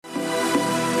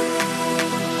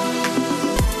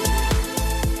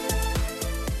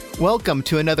Welcome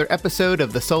to another episode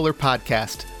of the Solar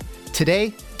Podcast.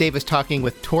 Today, Dave is talking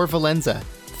with Tor Valenza,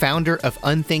 founder of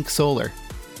Unthink Solar.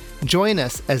 Join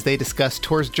us as they discuss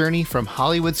Tor's journey from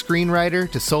Hollywood screenwriter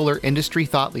to solar industry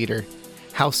thought leader,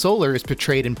 how solar is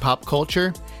portrayed in pop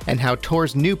culture, and how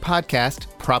Tor's new podcast,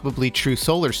 Probably True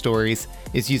Solar Stories,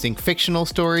 is using fictional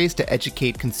stories to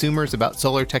educate consumers about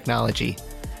solar technology.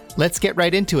 Let's get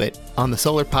right into it on the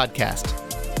Solar Podcast.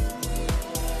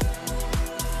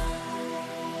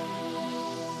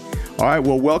 All right,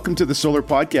 well, welcome to the Solar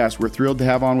Podcast. We're thrilled to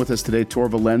have on with us today Tor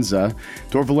Valenza.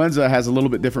 Tor Valenza has a little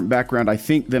bit different background, I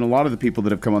think, than a lot of the people that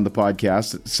have come on the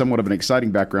podcast. Somewhat of an exciting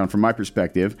background from my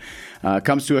perspective.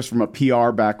 Comes to us from a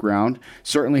PR background,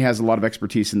 certainly has a lot of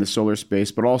expertise in the solar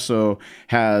space, but also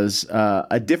has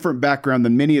a different background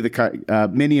than many of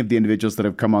the individuals that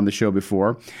have come on the show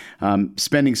before.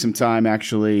 Spending some time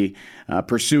actually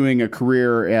pursuing a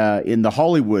career in the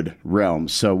Hollywood realm.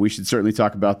 So we should certainly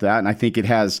talk about that. And I think it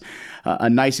has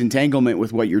a nice entanglement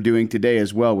with what you're doing today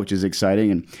as well, which is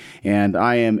exciting. And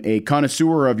I am a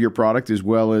connoisseur of your product, as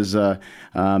well as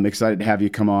excited to have you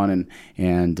come on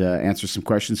and answer some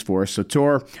questions for us. So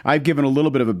Tor, I've given a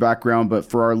little bit of a background, but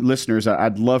for our listeners,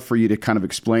 I'd love for you to kind of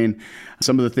explain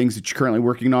some of the things that you're currently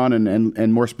working on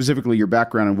and more specifically your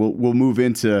background. And we'll move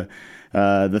into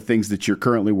the things that you're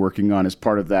currently working on as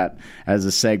part of that, as a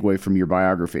segue from your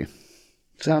biography.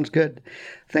 Sounds good.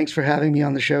 Thanks for having me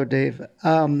on the show, Dave.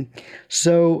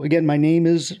 So again, my name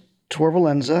is Tor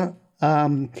Valenza,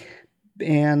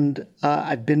 and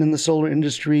I've been in the solar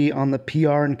industry on the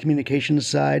PR and communications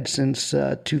side since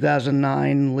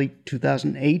 2009, late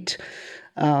 2008,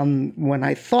 when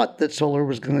I thought that solar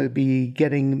was going to be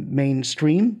getting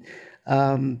mainstream,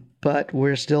 but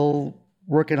we're still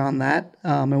working on that,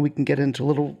 and we can get into a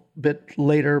little bit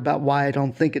later about why I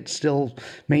don't think it's still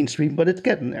mainstream, but it's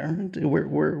getting there.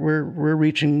 We're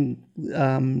reaching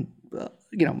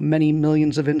many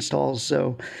millions of installs,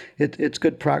 so it's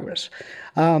good progress.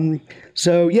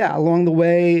 So yeah, along the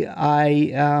way,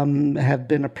 I have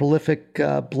been a prolific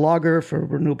blogger for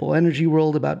Renewable Energy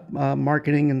World about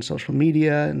marketing and social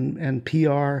media and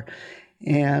PR.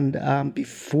 And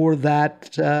before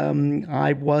that,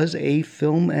 I was a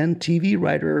film and TV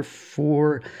writer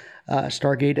for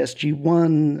Stargate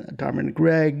SG-1, Dharma and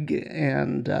Greg,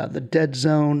 and The Dead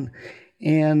Zone,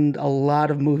 and a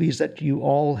lot of movies that you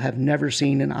all have never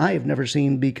seen, and I have never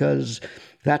seen, because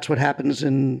that's what happens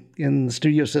in the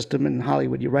studio system in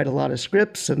Hollywood. You write a lot of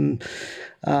scripts, and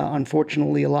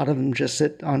unfortunately, a lot of them just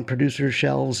sit on producers'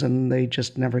 shelves, and they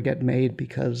just never get made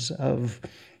because of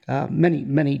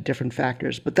many different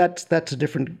factors. But that's a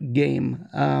different game.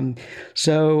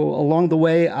 So along the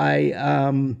way,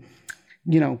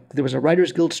 there was a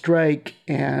Writers Guild strike,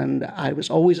 and I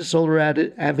was always a solar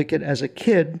advocate as a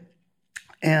kid.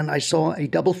 And I saw a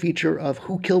double feature of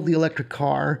Who Killed the Electric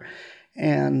Car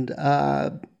and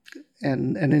An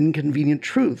Inconvenient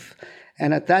Truth.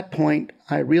 And at that point,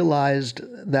 I realized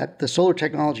that the solar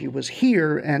technology was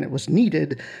here and it was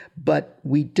needed, but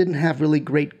we didn't have really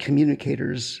great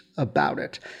communicators about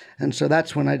it. And so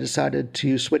that's when I decided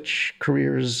to switch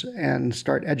careers and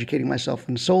start educating myself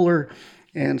in solar,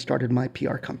 and started my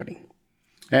PR company.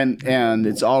 And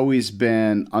it's always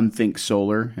been Unthink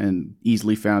Solar, and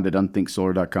easily found at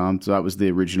unthinksolar.com. So that was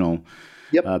the original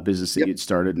business that you'd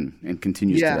started and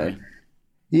continues today.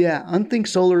 Yeah, Unthink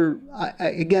Solar,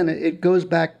 again, it goes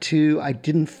back to I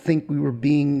didn't think we were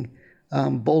being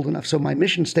bold enough. So my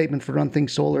mission statement for Unthink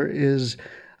Solar is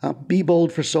be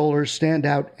bold for solar, stand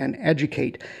out, and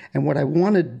educate. And what I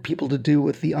wanted people to do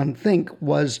with the Unthink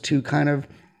was to kind of,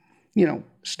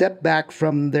 step back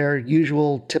from their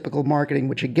usual typical marketing,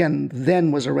 which again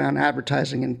then was around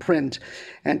advertising and print,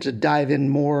 and to dive in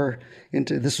more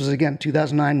into, this was again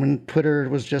 2009 when Twitter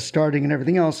was just starting and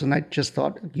everything else, and I just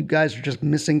thought, you guys are just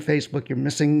missing Facebook, you're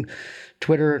missing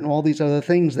Twitter and all these other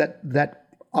things that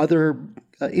other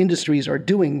industries are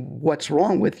doing. What's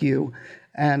wrong with you?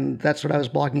 And that's what I was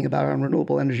blogging about on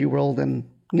Renewable Energy World, and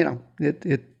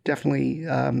it definitely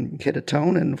hit a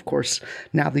tone. And of course,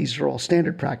 now these are all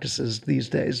standard practices these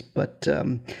days. But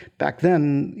back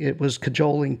then, it was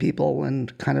cajoling people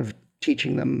and kind of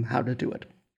teaching them how to do it.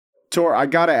 Tor, I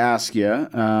got to ask you,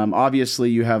 obviously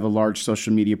you have a large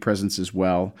social media presence as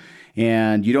well,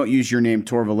 and you don't use your name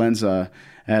Tor Valenza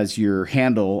as your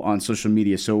handle on social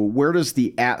media. So where does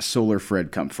the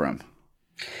 @SolarFred come from?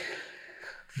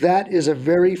 That is a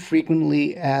very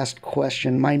frequently asked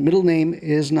question. My middle name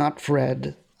is not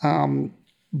Fred,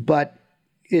 but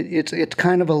it's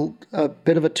kind of a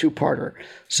bit of a two-parter.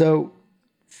 So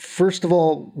First of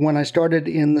all, when I started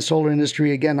in the solar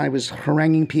industry, again, I was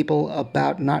haranguing people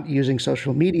about not using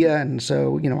social media. And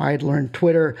so, I had learned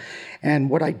Twitter.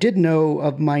 And what I did know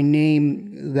of my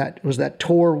name that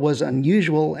Tor was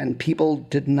unusual, and people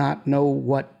did not know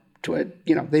what,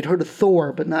 they'd heard of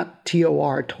Thor, but not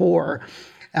T-O-R, Tor.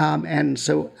 And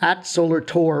so at Solar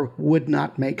Tor would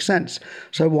not make sense.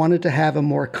 So I wanted to have a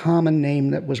more common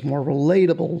name that was more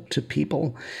relatable to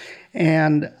people.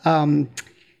 And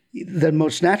the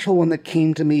most natural one that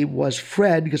came to me was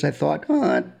Fred, because I thought,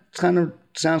 it kind of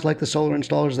sounds like the solar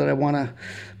installers that I want to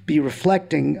be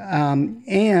reflecting.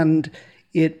 And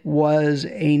it was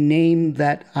a name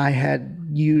that I had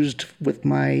used with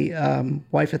my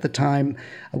wife at the time.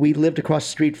 We lived across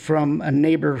the street from a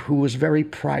neighbor who was very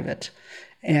private.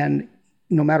 And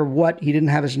no matter what, he didn't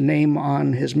have his name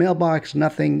on his mailbox,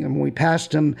 nothing. And when we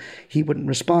passed him, he wouldn't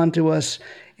respond to us.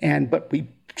 But we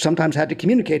sometimes had to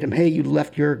communicate him, hey, you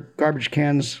left your garbage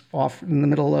cans off in the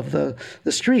middle of the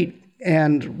street.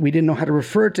 And we didn't know how to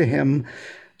refer to him.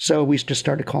 So we just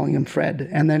started calling him Fred.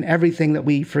 And then everything that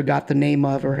we forgot the name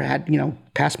of or had,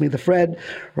 pass me the Fred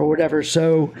or whatever.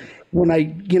 So when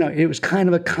it was kind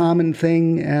of a common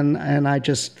thing. And I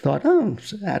just thought,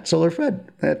 at Solar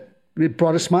Fred. It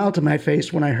brought a smile to my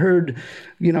face when I heard,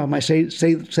 my say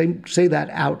that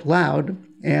out loud.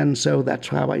 And so that's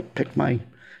how I picked my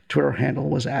Twitter handle,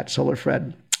 was at Solar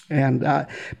Fred. And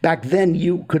back then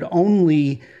you could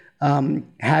only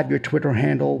have your Twitter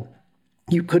handle.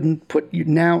 You couldn't put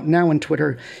now in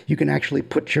Twitter, you can actually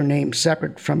put your name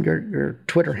separate from your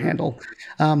Twitter handle.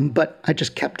 But I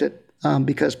just kept it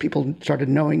because people started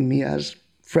knowing me as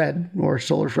Fred or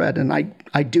Solar Fred, and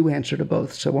I do answer to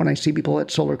both. So when I see people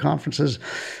at solar conferences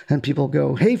and people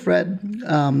go, "Hey, Fred,"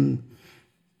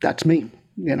 that's me.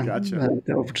 Gotcha.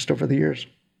 Just over the years.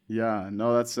 Yeah,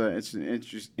 no, it's an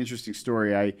interesting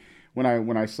story.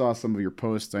 When I saw some of your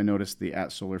posts, I noticed the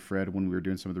at Solar Fred when we were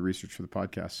doing some of the research for the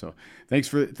podcast. So thanks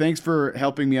for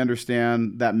helping me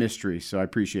understand that mystery. So I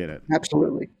appreciate it.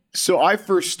 Absolutely. So I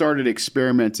first started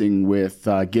experimenting with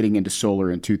getting into solar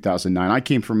in 2009. I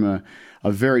came from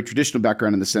a very traditional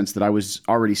background in the sense that I was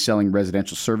already selling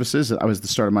residential services. I was the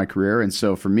start of my career. And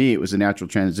so for me, it was a natural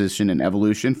transition and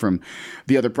evolution from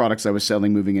the other products I was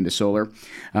selling, moving into solar.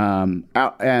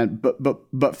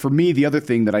 But for me, the other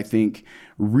thing that I think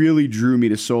really drew me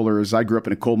to solar is I grew up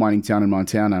in a coal mining town in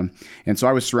Montana. And so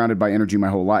I was surrounded by energy my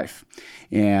whole life.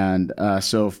 And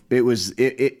so it was,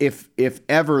 if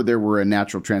ever there were a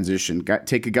natural transition,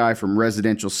 take a guy from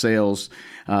residential sales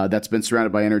that's been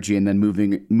surrounded by energy and then move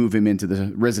him into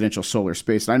the residential solar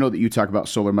space. And I know that you talk about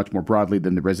solar much more broadly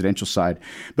than the residential side,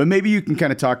 but maybe you can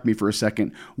kind of talk to me for a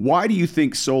second. Why do you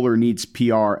think solar needs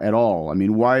PR at all? I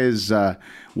mean, why does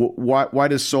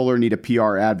solar need a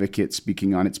PR advocate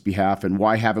speaking on its behalf, and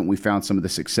why haven't we found some of the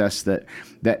success that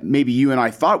maybe you and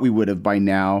I thought we would have by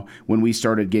now when we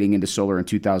started getting into solar in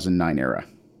 2009 era?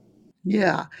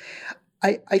 Yeah,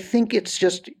 I think it's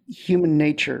just human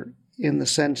nature in the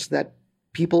sense that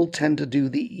people tend to do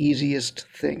the easiest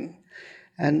thing.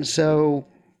 And so,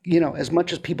 as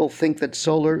much as people think that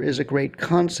solar is a great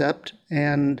concept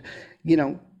and,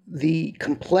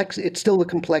 it's still a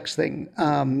complex thing.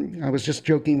 I was just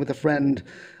joking with a friend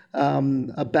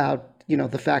about,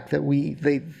 the fact that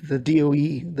the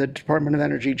DOE, the Department of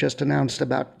Energy, just announced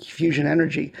about fusion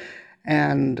energy.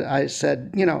 And I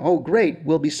said, oh, great,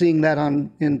 we'll be seeing that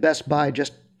in Best Buy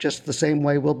just the same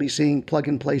way we'll be seeing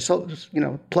plug-and-play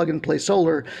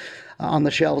solar on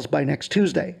the shelves by next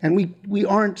Tuesday. And we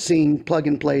aren't seeing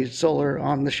plug-and-play solar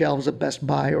on the shelves of Best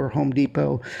Buy or Home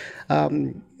Depot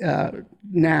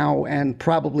now, and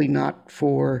probably not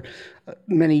for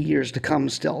many years to come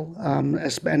still,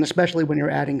 and especially when you're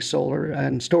adding solar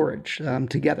and storage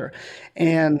together.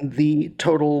 And the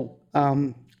total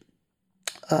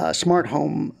smart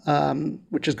home,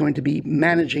 which is going to be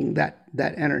managing that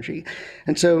energy.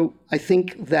 And so I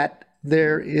think that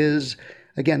there is,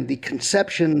 again, the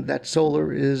conception that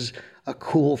solar is a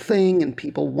cool thing and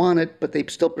people want it, but they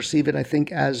still perceive it, I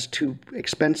think, as too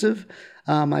expensive.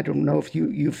 I don't know if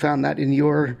you found that in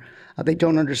your, they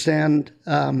don't understand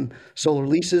solar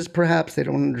leases, perhaps. They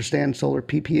don't understand solar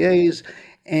PPAs.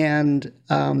 And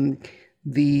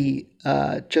the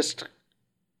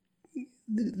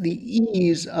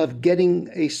ease of getting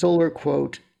a solar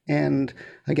quote and,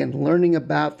 again, learning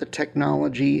about the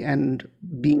technology and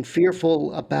being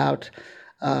fearful about,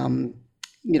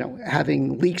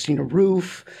 having leaks in your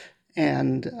roof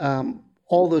and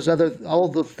all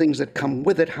the things that come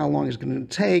with it. How long is it going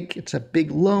to take? It's a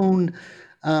big loan.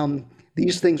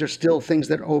 These things are still things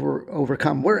that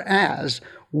overcome. Whereas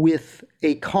with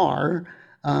a car,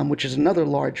 which is another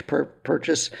large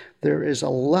purchase. There is a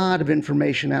lot of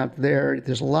information out there.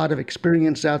 There's a lot of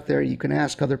experience out there. You can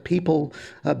ask other people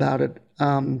about it.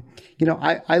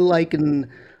 I liken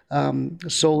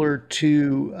solar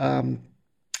to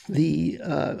the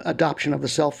adoption of the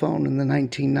cell phone in the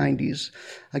 1990s.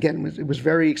 Again, it was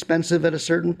very expensive at a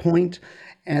certain point,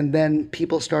 and then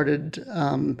people started,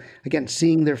 again,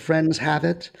 seeing their friends have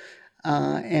it,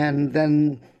 and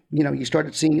then you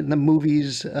started seeing it in the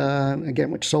movies, again,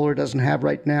 which solar doesn't have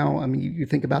right now. I mean, you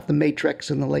think about The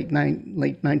Matrix in the late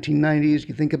 1990s.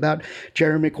 You think about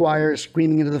Jerry Maguire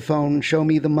screaming into the phone, "Show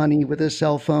me the money," with his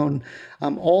cell phone.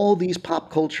 All these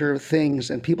pop culture things,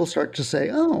 and people start to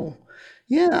say, "Oh,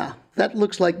 yeah, that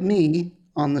looks like me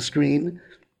on the screen.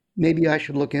 Maybe I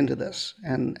should look into this."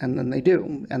 And then they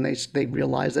do. And they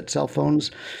realize that cell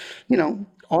phones,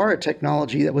 are a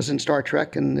technology that was in Star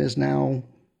Trek and is now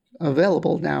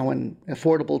available now and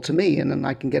affordable to me. And then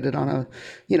I can get it on on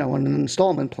an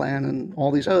installment plan and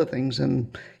all these other things.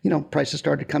 And, prices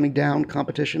started coming down,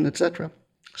 competition, etc.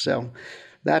 So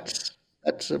that's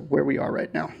where we are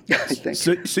right now, I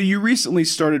think. So you recently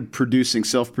started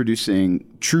self-producing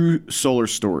true solar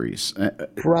stories.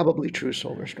 Probably true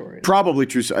solar stories. Probably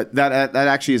true. That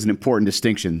actually is an important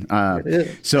distinction. It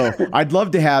is. So I'd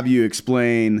love to have you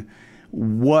explain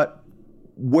where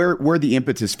the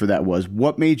impetus for that was.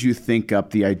 What made you think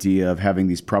up the idea of having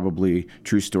these probably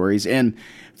true stories? And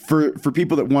for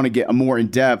people that want to get more in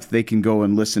depth, they can go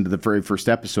and listen to the very first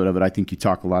episode of it. I think you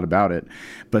talk a lot about it.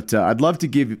 But I'd love to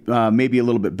give maybe a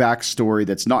little bit backstory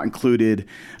that's not included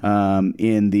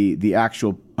in the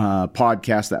actual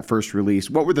podcast, that first release.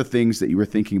 What were the things that you were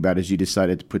thinking about as you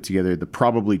decided to put together the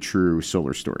probably true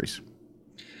solar stories?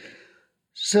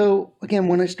 So again,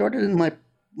 when I started in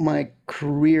my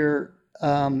career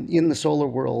in the solar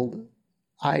world,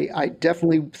 I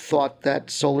definitely thought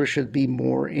that solar should be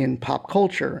more in pop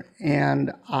culture.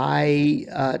 And I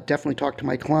definitely talked to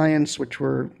my clients, which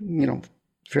were,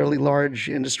 fairly large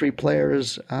industry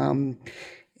players,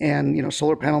 and,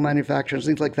 solar panel manufacturers,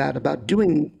 things like that, about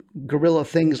doing guerrilla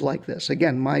things like this.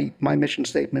 Again, my mission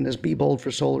statement is be bold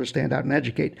for solar, stand out and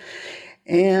educate.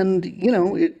 And,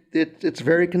 it's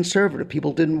very conservative.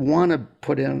 People didn't want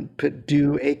to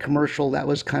do a commercial that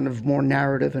was kind of more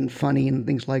narrative and funny and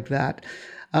things like that.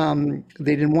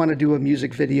 They didn't want to do a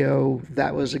music video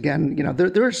that was, again,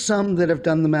 there are some that have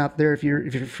done them out there. If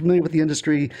you're familiar with the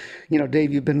industry,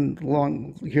 Dave, you've been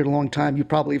here a long time. You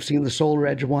probably have seen the Solar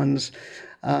Edge ones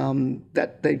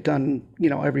that they've done,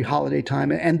 every holiday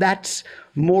time. And that's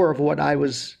more of what I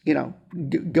was,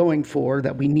 going for,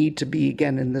 that we need to be,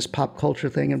 again, in this pop culture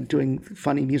thing and doing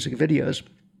funny music videos.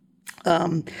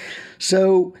 I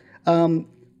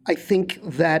think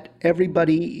that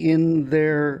everybody in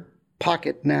their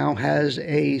pocket now has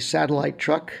a satellite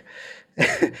truck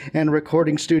and a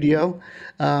recording studio.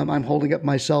 I'm holding up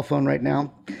my cell phone right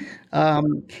now.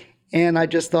 And I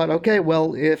just thought, okay,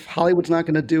 well, if Hollywood's not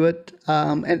going to do it,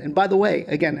 and by the way,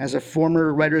 again, as a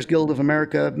former Writers Guild of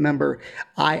America member,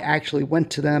 I actually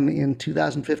went to them in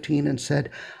 2015 and said,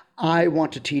 I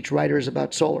want to teach writers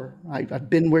about solar. I've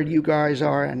been where you guys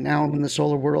are, and now I'm in the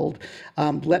solar world.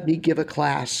 Let me give a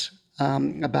class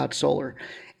about solar.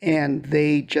 And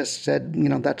they just said,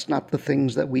 that's not the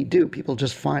things that we do. People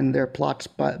just find their plots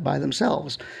by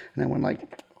themselves. And I went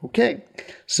like, okay.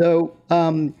 So,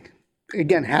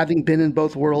 again, having been in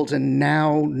both worlds and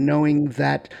now knowing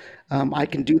that I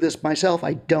can do this myself,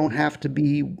 I don't have to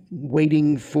be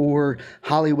waiting for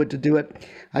Hollywood to do it.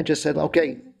 I just said,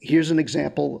 okay, here's an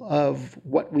example of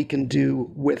what we can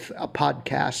do with a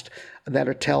podcast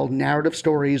that tell narrative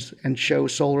stories and show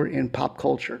solar in pop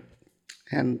culture.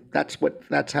 And that's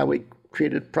how we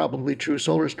created Probably True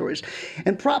Solar Stories.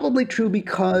 And probably true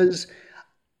because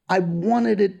I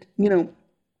wanted it,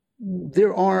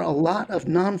 there are a lot of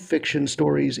nonfiction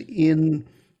stories in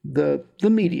the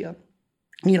media.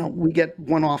 We get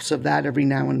one-offs of that every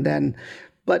now and then,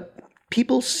 but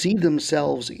people see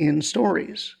themselves in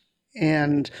stories.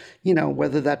 And,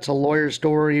 whether that's a lawyer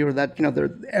story or that,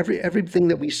 everything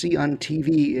that we see on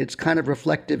TV, it's kind of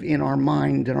reflective in our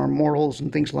mind and our morals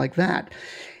and things like that.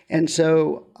 And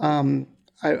so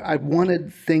I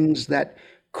wanted things that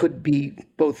could be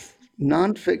both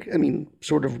nonfiction,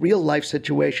 sort of real life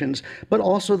situations, but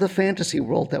also the fantasy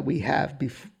world that we have,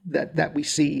 that we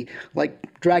see,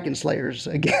 like dragon slayers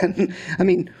again.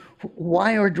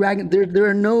 Why are there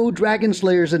are no dragon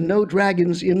slayers and no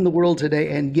dragons in the world today,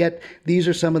 and yet these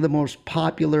are some of the most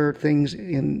popular things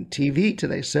in TV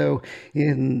today. So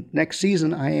in next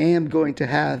season, I am going to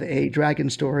have a dragon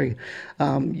story.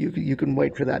 You can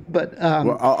wait for that. But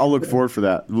I'll look forward for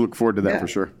that. Look forward to that for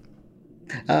sure.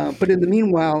 But in the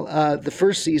meanwhile, the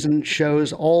first season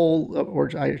shows all, or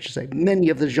I should say, many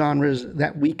of the genres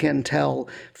that we can tell,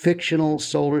 fictional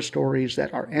solar stories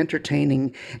that are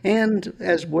entertaining and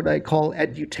as what I call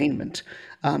edutainment.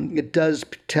 It does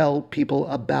tell people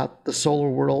about the solar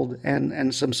world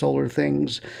and some solar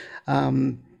things.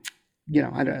 The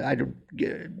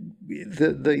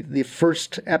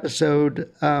first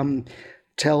episode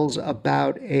tells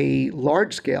about a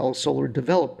large-scale solar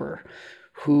developer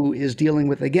who is dealing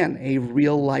with, again, a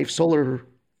real-life solar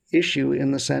issue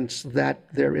in the sense that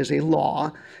there is a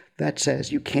law that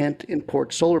says you can't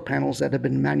import solar panels that have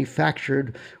been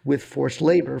manufactured with forced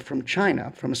labor from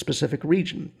China, from a specific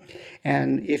region.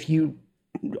 And if you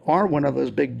are one of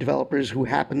those big developers who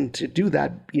happen to do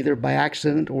that either by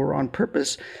accident or on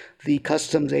purpose, the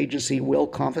customs agency will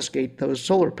confiscate those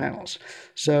solar panels.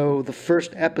 So the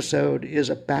first episode is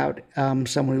about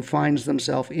someone who finds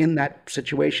themselves in that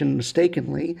situation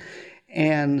mistakenly.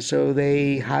 And so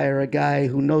they hire a guy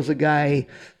who knows a guy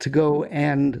to go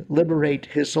and liberate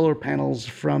his solar panels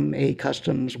from a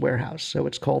customs warehouse. So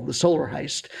it's called The Solar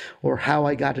Heist, or How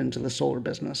I Got into the Solar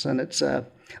Business. And it's a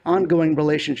ongoing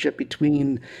relationship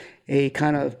between a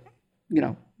kind of,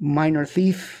 minor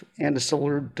thief and a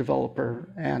solar developer.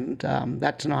 And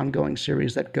that's an ongoing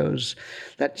series that's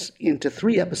into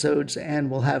 3 episodes, and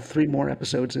we'll have 3 more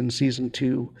episodes in season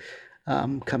 2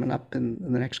 coming up in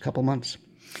the next couple months.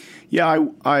 Yeah,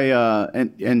 I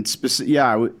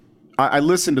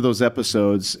listened to those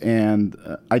episodes, and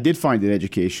I did find it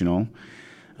educational.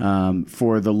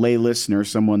 For the lay listener,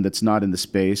 someone that's not in the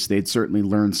space, they'd certainly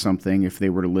learn something if they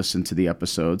were to listen to the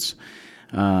episodes.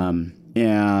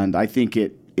 And I think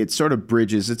it sort of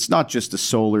bridges. It's not just a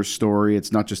solar story.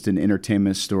 It's not just an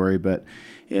entertainment story, but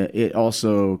it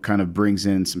also kind of brings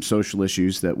in some social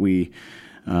issues that we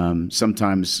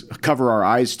sometimes cover our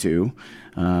eyes to.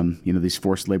 These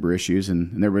forced labor issues.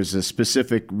 And there was a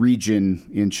specific region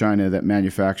in China that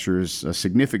manufactures a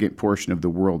significant portion of the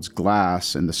world's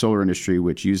glass, and the solar industry,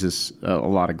 which uses a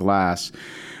lot of glass,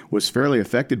 was fairly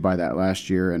affected by that last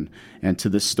year. And to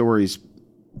the story's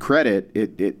credit,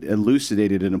 it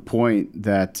elucidated in a point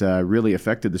that really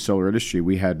affected the solar industry.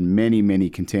 We had many, many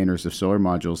containers of solar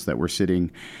modules that were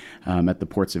sitting at the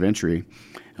ports of entry,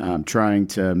 trying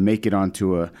to make it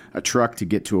onto a truck to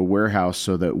get to a warehouse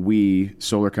so that we,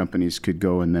 solar companies, could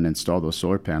go and then install those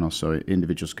solar panels so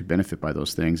individuals could benefit by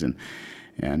those things.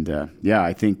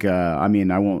 I think, I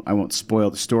won't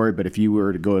spoil the story, but if you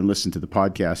were to go and listen to the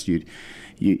podcast,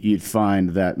 you'd find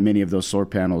that many of those solar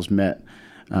panels met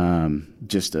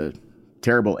just a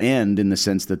terrible end in the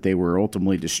sense that they were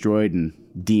ultimately destroyed and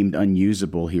deemed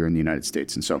unusable here in the United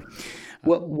States. And so,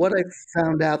 well, what I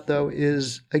found out, though,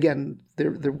 is, again,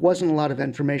 there wasn't a lot of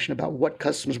information about what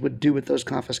customs would do with those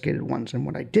confiscated ones. And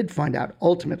what I did find out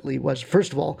ultimately was,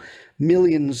 first of all,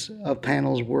 millions of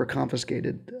panels were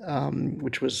confiscated,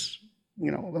 which was,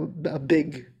 a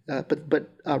big, but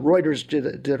Reuters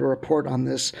did a report on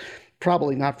this,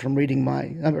 probably not from reading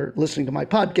or listening to my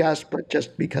podcast, but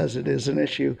just because it is an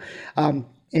issue.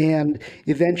 And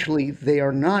eventually they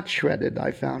are not shredded,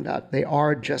 I found out. They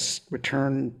are just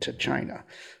returned to China.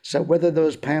 So whether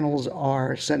those panels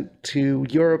are sent to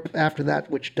Europe after that,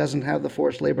 which doesn't have the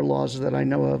forced labor laws that I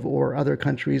know of, or other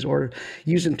countries, or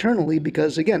used internally,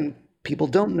 because again, people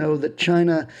don't know that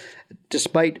China,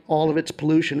 despite all of its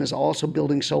pollution, is also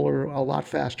building solar a lot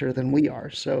faster than we are.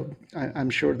 So I'm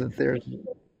sure that there's,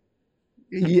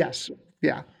 yes,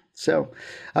 yeah. So,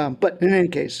 but in any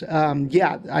case, every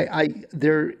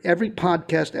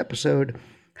podcast episode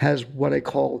has what I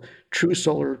call true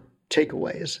solar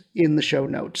takeaways in the show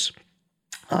notes.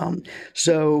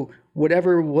 So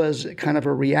whatever was kind of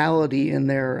a reality in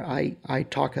there, I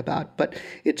talk about, but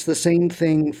it's the same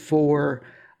thing for,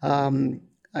 I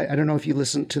don't know if you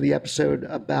listened to the episode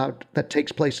that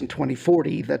takes place in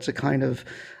 2040. That's a kind of,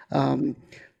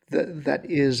 that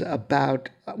is about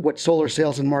what solar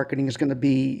sales and marketing is going to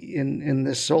be in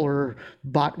this solar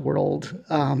bot world,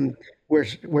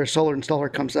 where solar installer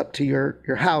comes up to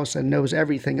your house and knows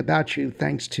everything about you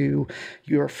thanks to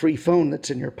your free phone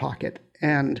that's in your pocket.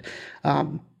 And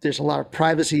there's a lot of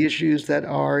privacy issues that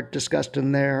are discussed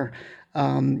in there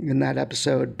in that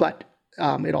episode, but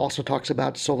it also talks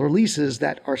about solar leases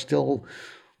that are still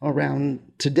around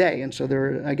today. And so there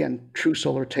are, again, true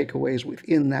solar takeaways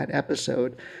within that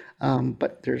episode.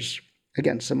 But there's,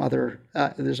 again, some other,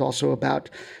 there's also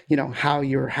about, how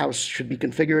your house should be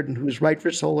configured and who's right for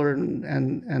solar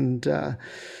and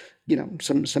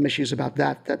some issues about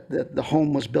that the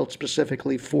home was built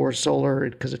specifically for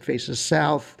solar because it faces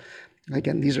south.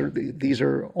 Again, these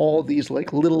are all these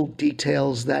like little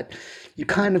details that you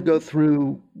kind of go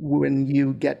through when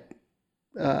you get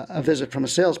a visit from a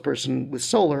salesperson with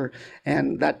solar,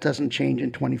 and that doesn't change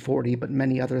in 2040, but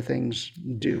many other things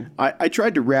do. I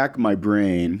tried to rack my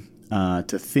brain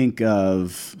to think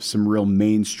of some real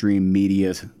mainstream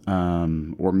media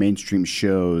or mainstream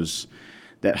shows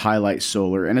that highlight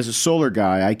solar. And as a solar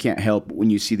guy, I can't help when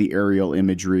you see the aerial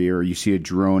imagery or you see a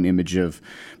drone image of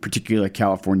particular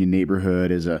California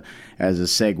neighborhood as a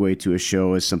segue to a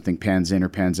show as something pans in or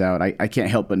pans out. I can't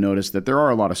help but notice that there are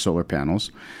a lot of solar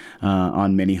panels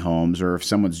on many homes, or if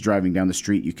someone's driving down the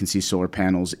street, you can see solar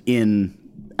panels in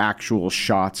actual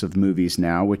shots of movies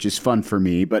now, which is fun for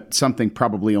me, but something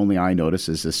probably only I notice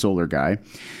as a solar guy.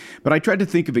 But I tried to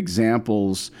think of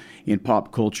examples in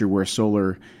pop culture where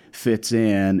solar fits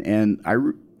in, and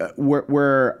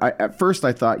at first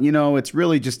I thought, it's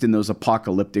really just in those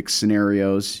apocalyptic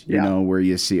scenarios, you know, where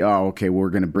you see, oh, okay,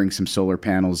 we're going to bring some solar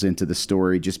panels into the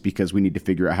story just because we need to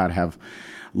figure out how to have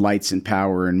lights and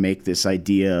power and make this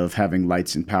idea of having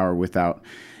lights and power without,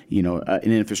 an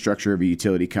infrastructure of a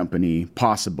utility company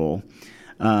possible.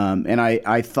 And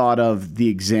I thought of the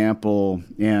example,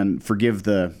 and forgive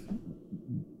the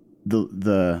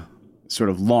sort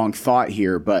of long thought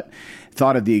here, but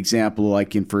thought of the example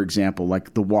for example,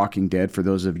 The Walking Dead, for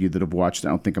those of you that have watched. I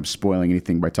don't think I'm spoiling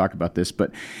anything by talking about this,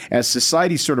 but as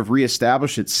society sort of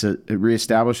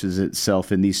reestablishes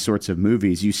itself in these sorts of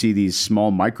movies, you see these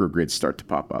small microgrids start to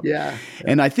pop up. Yeah.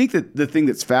 And I think that the thing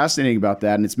that's fascinating about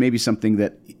that, and it's maybe something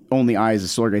that only I as a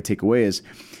solar guy take away, is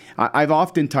I've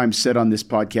oftentimes said on this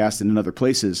podcast and in other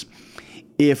places,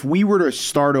 if we were to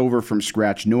start over from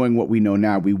scratch, knowing what we know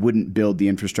now, we wouldn't build the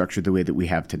infrastructure the way that we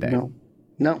have today.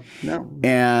 No.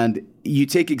 And you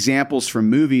take examples from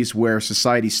movies where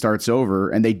society starts over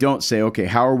and they don't say, okay,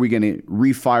 how are we going to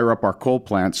refire up our coal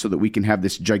plants so that we can have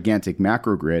this gigantic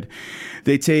macro grid?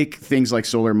 They take things like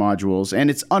solar modules, and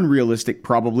it's unrealistic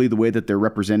probably the way that they're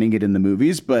representing it in the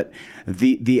movies, but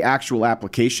the actual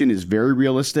application is very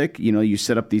realistic. You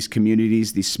set up these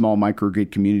communities, these small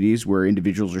microgrid communities where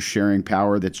individuals are sharing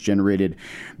power that's generated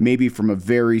maybe from a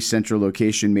very central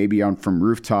location, maybe from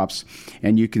rooftops,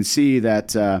 and you can see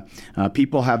that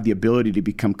people have the ability to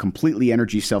become completely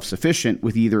energy self-sufficient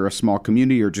with either a small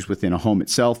community or just within a home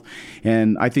itself.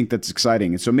 And I think that's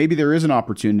exciting. And so maybe there is an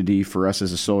opportunity for us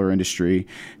as a solar industry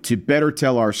to better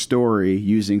tell our story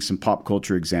using some pop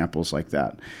culture examples like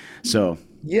that. So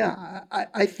yeah,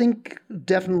 I think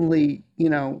definitely,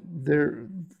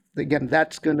 again,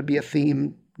 that's going to be a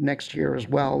theme next year as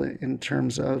well in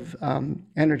terms of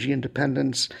energy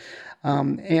independence.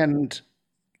 And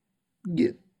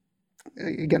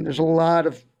again, there's a lot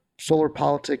of solar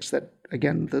politics that,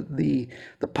 again, the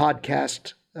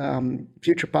podcast,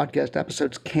 future podcast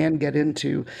episodes can get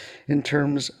into in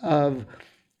terms of,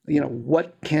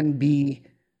 what can be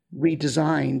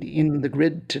redesigned in the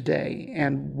grid today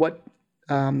and what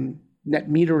net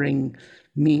metering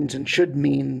means and should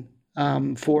mean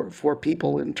for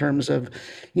people in terms of,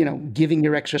 giving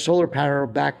your extra solar power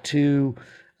back to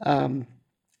the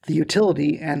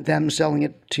utility and them selling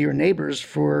it to your neighbors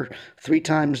for 4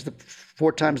 times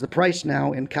the price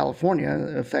now in California,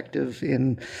 effective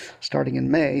starting in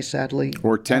May, sadly.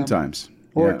 Or 10 times.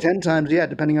 Or 10 times,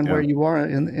 depending on where you are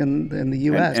in the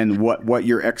U.S. And what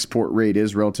your export rate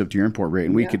is relative to your import rate.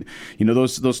 And we could,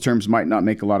 those terms might not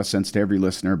make a lot of sense to every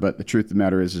listener, but the truth of the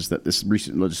matter is that this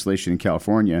recent legislation in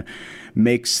California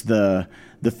makes the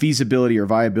feasibility or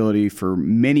viability for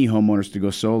many homeowners to go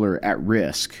solar at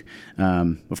risk.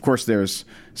 Of course, there's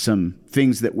some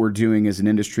things that we're doing as an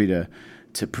industry to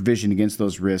provision against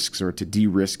those risks or to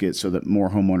de-risk it so that more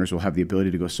homeowners will have the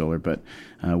ability to go solar. But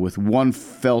with one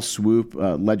fell swoop,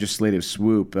 legislative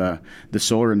swoop, the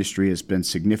solar industry has been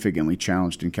significantly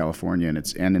challenged in California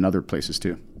and in other places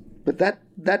too. But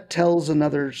that tells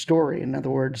another story. In other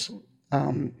words,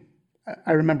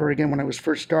 I remember, again, when I was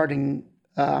first starting,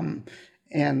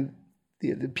 and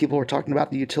the people were talking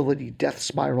about the utility death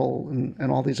spiral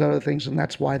and all these other things, and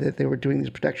that's why they were doing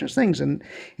these protectionist things. And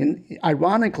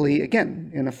ironically, again,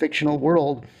 in a fictional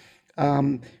world,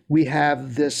 we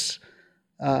have this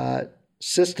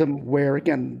system where,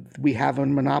 again, we have a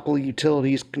monopoly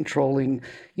utilities controlling,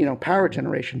 power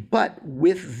generation. But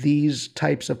with these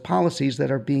types of policies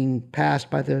that are being passed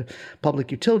by the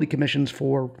public utility commissions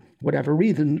for whatever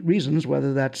reasons,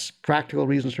 whether that's practical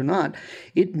reasons or not,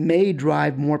 it may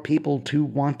drive more people to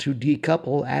want to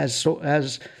decouple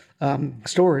as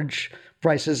storage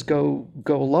prices go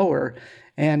lower.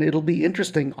 And it'll be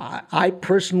interesting. I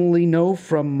personally know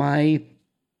from my,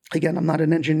 again, I'm not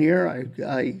an engineer.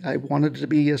 I wanted to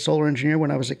be a solar engineer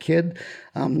when I was a kid.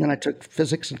 Then I took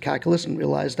physics and calculus and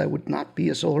realized I would not be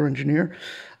a solar engineer.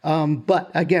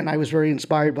 But again, I was very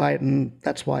inspired by it, and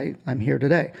that's why I'm here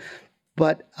today.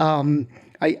 But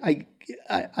I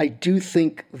do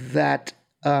think that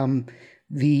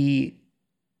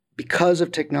because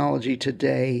of technology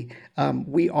today,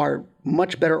 we are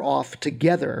much better off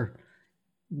together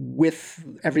with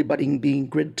everybody being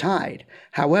grid tied.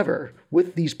 However,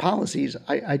 with these policies,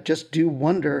 I just do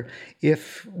wonder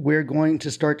if we're going to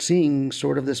start seeing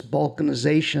sort of this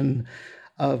balkanization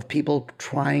of people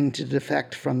trying to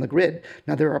defect from the grid.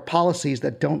 Now, there are policies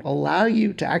that don't allow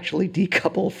you to actually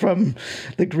decouple from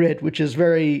the grid, which is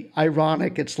very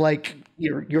ironic. It's like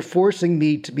you're forcing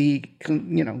me to be,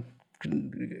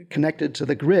 connected to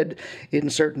the grid in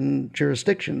certain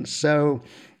jurisdictions. So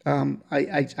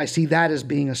I see that as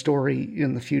being a story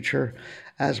in the future,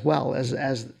 as well as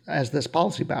this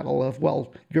policy battle of,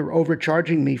 well, you're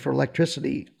overcharging me for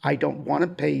electricity. I don't want to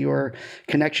pay your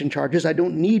connection charges. I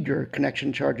don't need your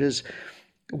connection charges.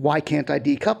 Why can't I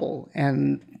decouple?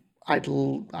 And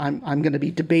I'm going to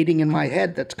be debating in my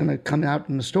head. That's going to come out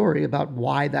in the story about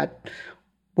why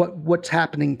what's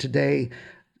happening today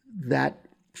that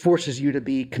forces you to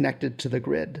be connected to the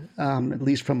grid, at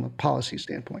least from a policy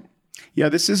standpoint. Yeah,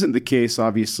 this isn't the case,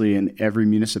 obviously, in every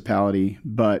municipality,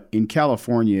 but in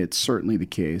California, it's certainly the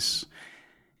case.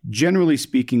 Generally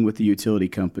speaking, with the utility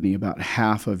company, about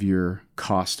half of your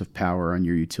cost of power on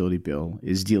your utility bill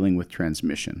is dealing with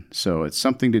transmission. So it's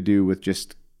something to do with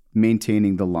just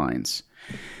maintaining the lines.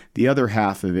 The other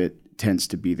half of it tends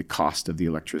to be the cost of the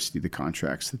electricity, the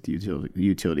contracts that the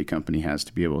utility company has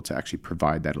to be able to actually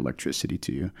provide that electricity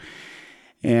to you.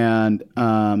 And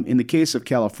in the case of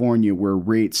California, where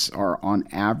rates are on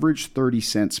average 30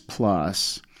 cents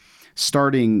plus,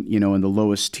 starting, in the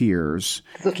lowest tiers.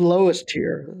 The lowest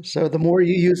tier. So the more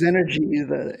you use energy,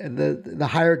 the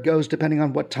higher it goes depending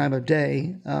on what time of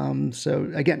day. So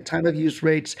again, time of use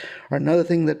rates are another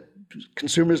thing that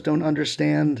consumers don't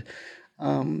understand.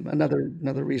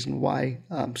 Another reason why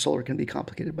solar can be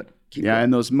complicated, but keep going.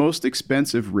 And those most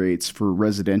expensive rates for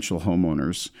residential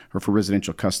homeowners or for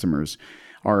residential customers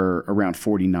are around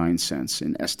 49 cents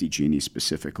in SDG&E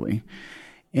specifically.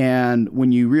 And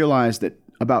when you realize that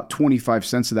about 25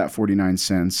 cents of that 49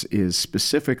 cents is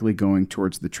specifically going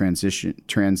towards the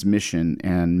transmission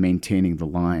and maintaining the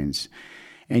lines,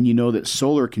 and you know that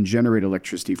solar can generate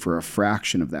electricity for a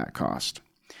fraction of that cost,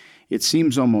 it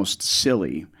seems almost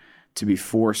silly to be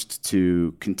forced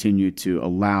to continue to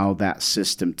allow that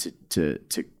system to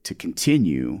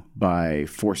continue by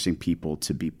forcing people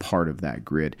to be part of that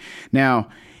grid. Now,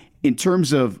 in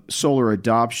terms of solar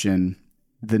adoption,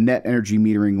 the net energy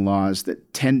metering laws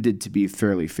that tended to be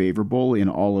fairly favorable in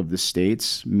all of the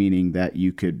states, meaning that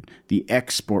the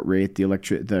export rate,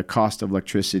 the cost of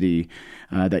electricity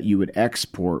that you would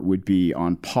export would be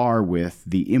on par with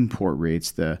the import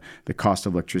rates, the cost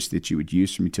of electricity that you would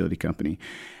use from utility company,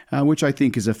 which I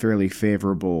think is a fairly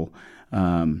favorable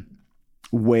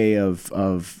way of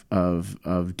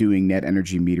doing net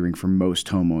energy metering for most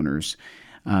homeowners.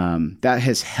 That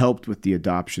has helped with the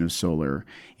adoption of solar.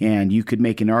 And you could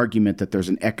make an argument that there's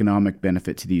an economic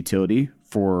benefit to the utility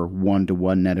for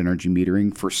one-to-one net energy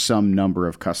metering for some number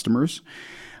of customers.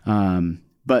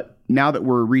 But now that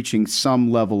we're reaching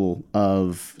some level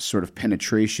of sort of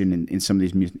penetration in some of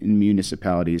these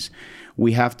municipalities,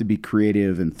 we have to be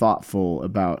creative and thoughtful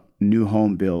about new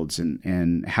home builds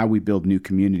and how we build new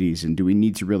communities. And do we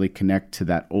need to really connect to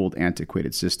that old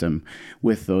antiquated system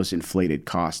with those inflated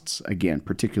costs, again,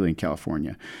 particularly in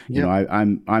California? Yeah.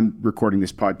 I'm recording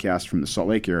this podcast from the Salt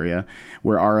Lake area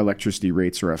where our electricity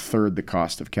rates are a third the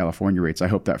cost of California rates. I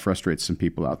hope that frustrates some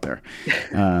people out there.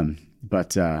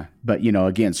 But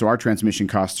again, so our transmission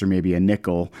costs are maybe a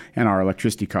nickel and our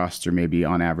electricity costs are maybe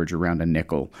on average around a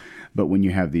nickel. But when you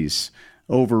have these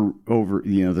over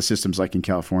the systems like in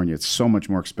California, it's so much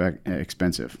more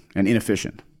expensive and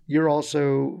inefficient. You're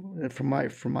also, from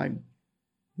my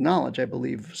knowledge, I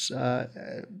believe,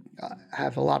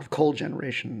 have a lot of coal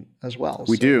generation as well.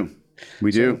 We do.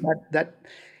 That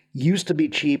used to be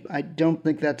cheap. I don't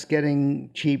think that's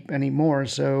getting cheap anymore.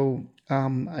 So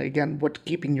again, what's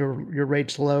keeping your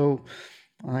rates low?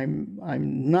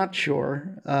 I'm not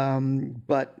sure,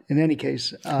 but in any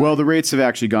case, well, the rates have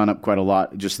actually gone up quite a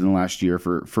lot just in the last year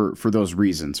for those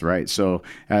reasons, right? So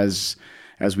as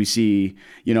we see,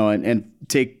 and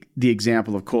take the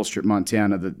example of Colstrip,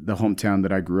 Montana, the hometown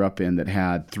that I grew up in, that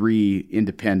had 3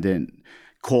 independent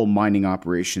coal mining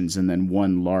operations and then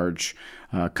one large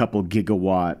couple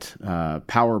gigawatt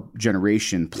power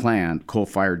generation plant,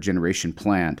 coal-fired generation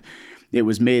plant. It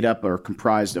was made up or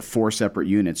comprised of 4 separate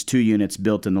units, 2 units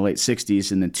built in the late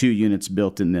 60s and then 2 units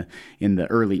built in the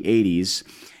early 80s.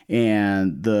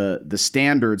 And the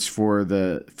standards for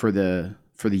the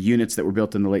units that were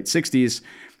built in the late 60s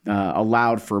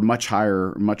allowed for much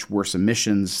higher, much worse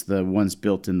emissions. The ones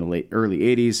built in the early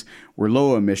 80s were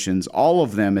low emissions. All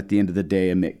of them at the end of the day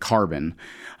emit carbon.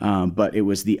 But it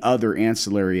was the other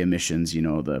ancillary emissions,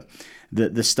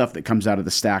 the stuff that comes out of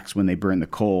the stacks when they burn the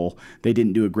coal. They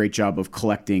didn't do a great job of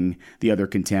collecting the other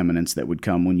contaminants that would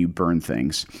come when you burn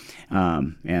things.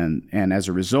 And as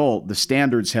a result, the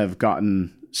standards have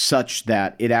gotten such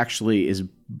that it actually is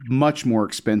much more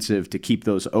expensive to keep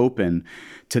those open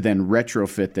to then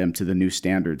retrofit them to the new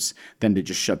standards than to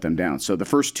just shut them down. So the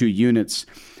first 2 units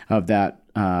of that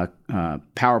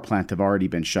power plant have already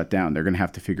been shut down. They're going to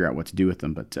have to figure out what to do with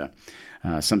them, but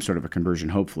some sort of a conversion,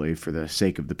 hopefully, for the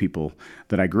sake of the people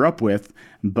that I grew up with.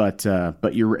 But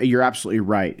you're absolutely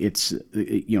right. It's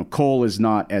coal is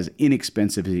not as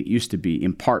inexpensive as it used to be,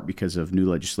 in part because of new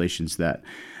legislations that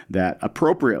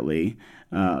appropriately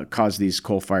cause these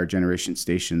coal-fired generation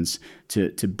stations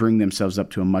to bring themselves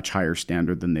up to a much higher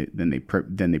standard than they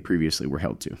previously were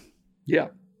held to. Yeah.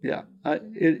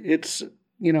 It's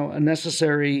a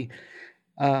necessary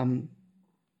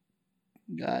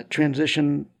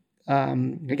transition.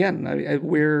 Again,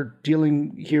 we're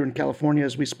dealing here in California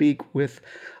as we speak with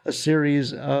a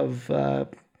series of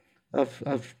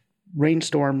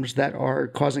rainstorms that are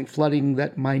causing flooding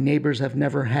that my neighbors have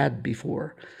never had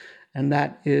before, and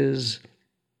that is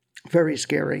very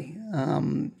scary.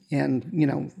 And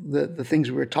the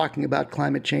things we were talking about,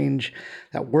 climate change,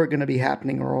 that were going to be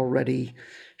happening, are already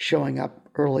showing up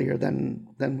earlier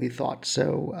than we thought.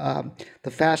 So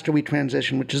the faster we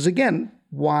transition, which is again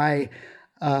why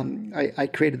I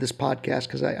created this podcast,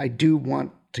 because I do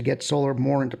want to get solar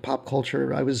more into pop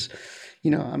culture. I was,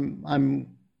 I'm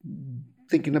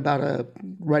thinking about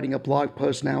writing a blog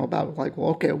post now about what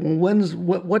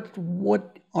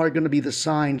are going to be the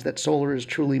signs that solar is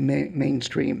truly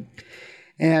mainstream.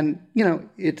 And,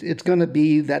 it's going to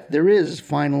be that there is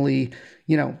finally,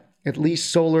 at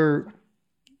least solar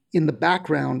in the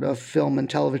background of film and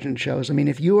television shows. I mean,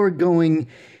 if you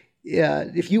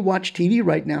watch TV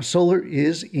right now, solar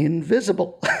is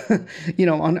invisible,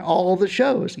 on all the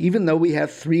shows, even though we have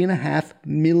 3.5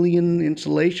 million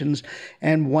installations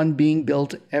and one being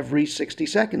built every 60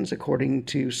 seconds, according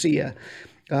to SEIA.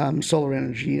 Solar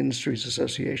Energy Industries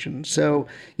Association. So,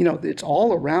 it's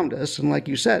all around us. And like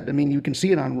you said, I mean, you can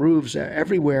see it on roofs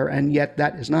everywhere, and yet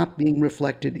that is not being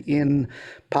reflected in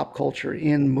pop culture,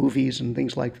 in movies and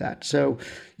things like that. So,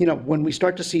 when we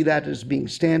start to see that as being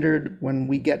standard, when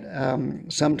we get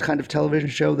some kind of television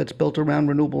show that's built around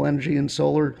renewable energy and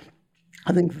solar,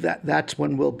 I think that's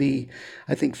when we'll be,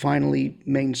 finally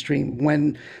mainstream.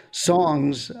 When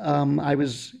songs,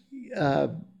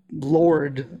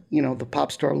 Lorde, the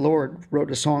pop star Lorde, wrote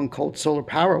a song called Solar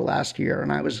Power last year. And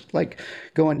I was like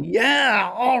going, yeah,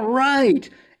 all right.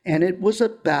 And it was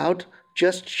about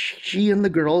just she and the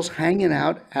girls hanging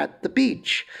out at the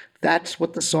beach. That's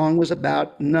what the song was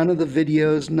about. None of the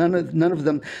videos, none of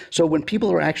them. So when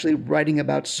people are actually writing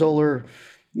about solar,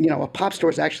 a pop star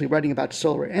is actually writing about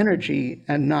solar energy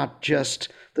and not just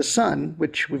the sun,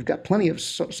 which we've got plenty of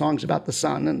songs about the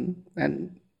sun,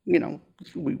 and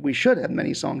we should have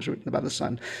many songs written about the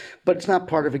sun, but it's not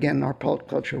part of, again, our pop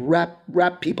culture.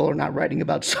 Rap people are not writing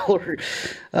about solar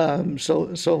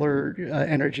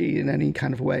energy in any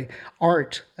kind of way.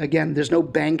 Art, again, there's no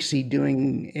Banksy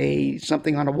doing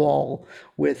something on a wall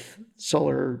with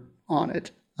solar on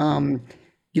it.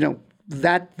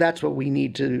 That's what we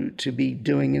need to be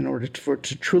doing in order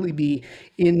to truly be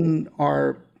in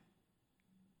our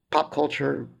pop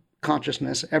culture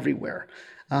consciousness everywhere.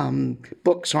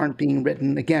 Books aren't being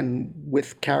written, again,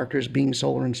 with characters being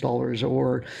solar installers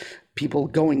or people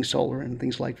going solar and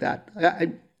things like that.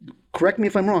 Correct me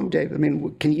if I'm wrong, Dave. I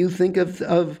mean, can you think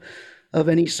of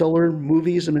any solar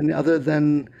movies? I mean, other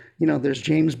than, there's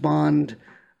James Bond.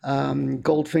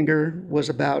 Goldfinger was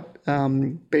about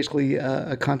basically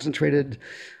a concentrated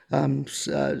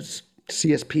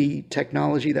CSP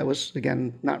technology that was,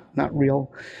 again, not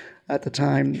real at the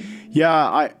time.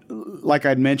 Yeah, like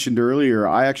I'd mentioned earlier,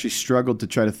 I actually struggled to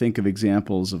try to think of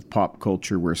examples of pop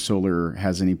culture where solar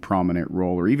has any prominent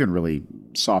role or even really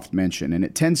soft mention. And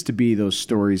it tends to be those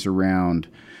stories around,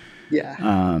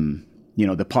 the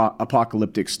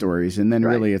apocalyptic stories. And then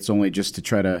really it's only just to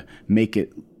try to make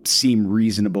it seem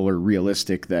reasonable or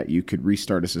realistic that you could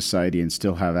restart a society and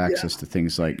still have access to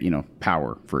things like,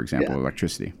 power, for example,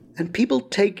 electricity. And people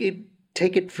take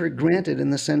it for granted in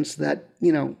the sense that,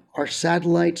 our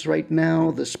satellites right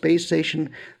now, the space station,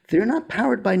 they're not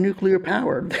powered by nuclear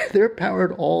power. They're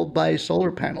powered all by solar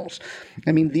panels.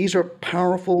 I mean, these are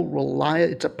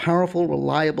it's a powerful,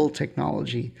 reliable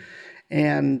technology.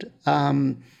 And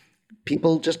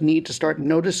people just need to start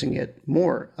noticing it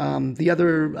more. The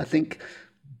other, I think,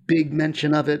 big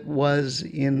mention of it was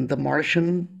in The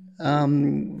Martian,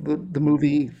 the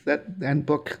movie that and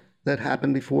book that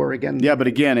happened before. Again, Yeah, but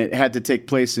again, it had to take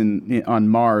place on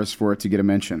Mars for it to get a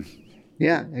mention.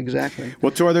 Yeah, exactly.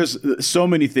 Well, Tor, there's so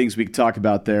many things we could talk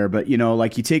about there, but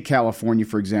like you take California,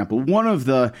 for example,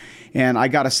 and I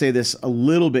got to say this a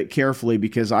little bit carefully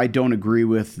because I don't agree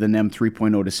with the NEM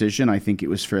 3.0 decision. I think it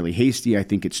was fairly hasty. I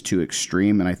think it's too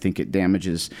extreme, and I think it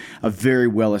damages a very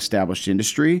well-established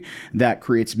industry that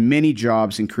creates many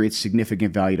jobs and creates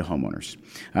significant value to homeowners.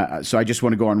 So I just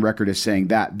want to go on record as saying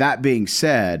that. That being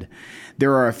said,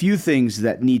 there are a few things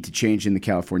that need to change in the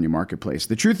California marketplace.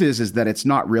 The truth is that it's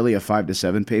not really a 5 to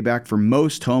 7 payback. For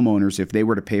most homeowners, if they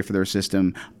were to pay for their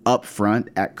system up front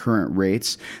at current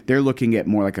rates, they're looking at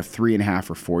more like a 3.5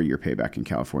 or 4 year payback in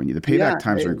California. The payback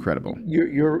times are incredible.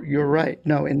 You're right.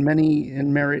 No, in many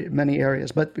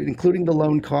areas, but including the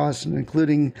loan costs and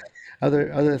including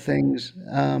other things.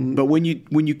 But when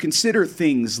you consider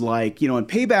things like, and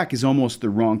payback is almost the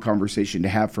wrong conversation to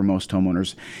have for most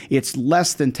homeowners. It's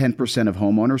less than 10% of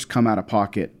homeowners come out of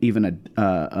pocket even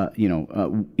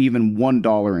even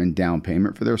 $1 in down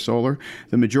payment for their solar.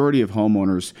 The majority of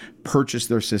homeowners purchase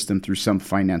their system through some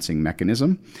financing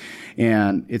mechanism,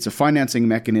 and it's a financing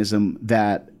mechanism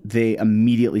that they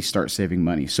immediately start saving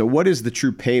money. So what is the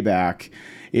true payback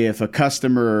if a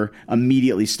customer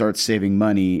immediately starts saving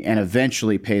money and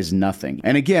eventually pays nothing?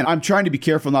 And again, I'm trying to be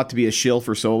careful not to be a shill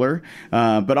for solar,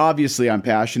 but obviously I'm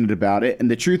passionate about it. And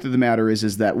the truth of the matter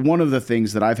is that one of the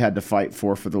things that I've had to fight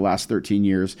for the last 13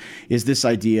 years is this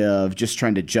idea of just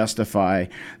trying to justify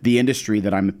the industry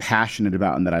that I'm passionate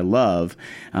about and that I love,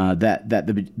 that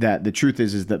the truth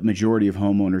is that majority of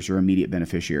homeowners are immediate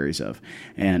beneficiaries of.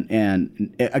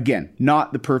 And again,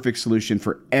 not the perfect solution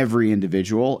for every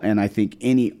individual. And I think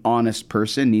any honest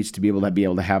person needs to be able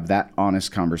to have that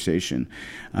honest conversation.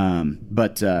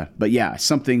 But yeah,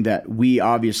 something that we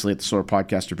obviously at the Solar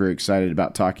Podcast are very excited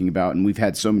about talking about. And we've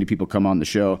had so many people come on the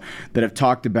show that have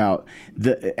talked about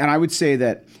and I would say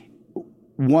that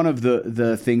one of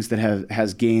the things that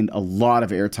has gained a lot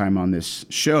of airtime on this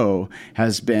show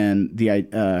has been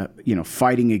the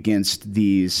fighting against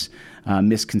these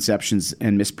misconceptions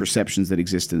and misperceptions that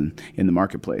exist in the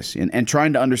marketplace, and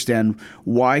trying to understand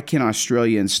why can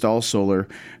Australia install solar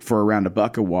for around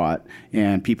 $1 a watt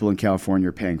and people in California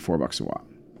are paying $4 a watt.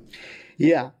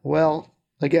 Yeah, well,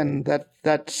 again,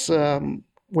 that's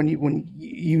when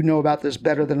you know about this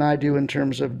better than I do in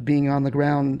terms of being on the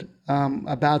ground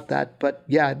about that. But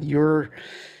yeah, your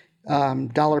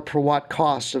dollar per watt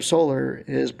cost of solar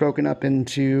is broken up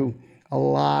into a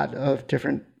lot of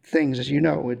different things. As you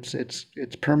know, it's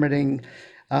permitting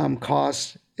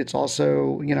costs. It's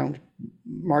also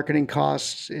marketing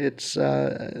costs. It's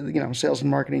sales and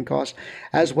marketing costs,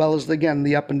 as well as again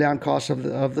the up and down costs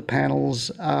of the panels,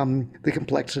 the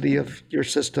complexity of your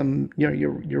system,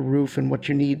 your roof and what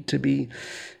you need to be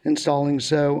installing.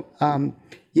 So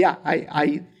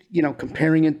I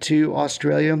comparing it to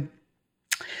Australia.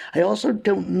 I also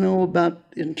don't know about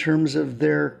in terms of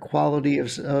their quality of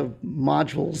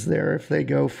modules there, if they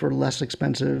go for less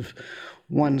expensive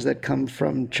ones that come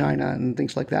from China and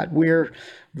things like that. We're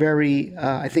very,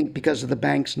 I think because of the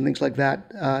banks and things like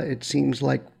that, it seems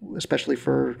like, especially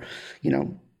for,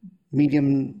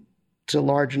 medium to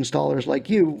large installers like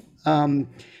you,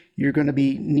 you're going to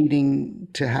be needing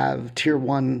to have tier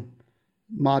 1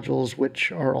 modules, which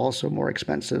are also more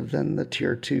expensive than the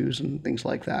tier 2s and things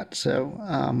like that. So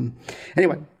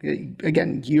anyway,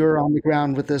 again, you're on the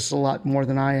ground with this a lot more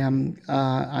than I am.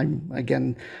 I'm,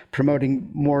 again, promoting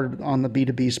more on the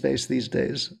B2B space these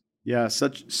days. Yeah,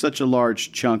 such a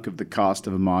large chunk of the cost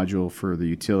of a module for the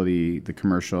utility, the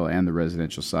commercial, and the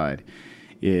residential side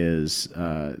is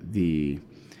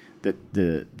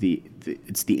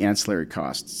it's the ancillary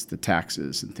costs, the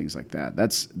taxes and things like that.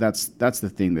 That's the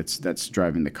thing that's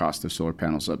driving the cost of solar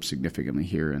panels up significantly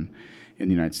here in the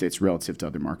United States relative to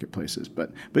other marketplaces.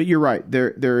 But you're right.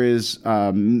 There is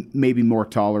maybe more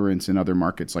tolerance in other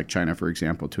markets like China, for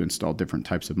example, to install different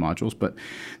types of modules. But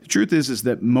the truth is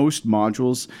that most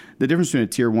modules, the difference between a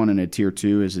tier 1 and a tier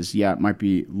 2 is it might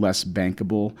be less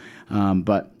bankable.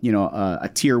 But a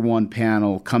tier 1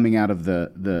 panel coming out of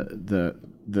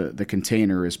the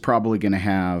container is probably going to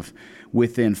have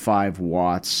within 5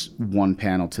 watts one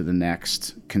panel to the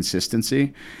next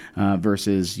consistency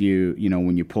versus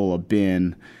when you pull a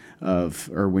bin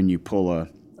when you pull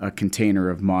a container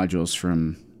of modules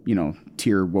from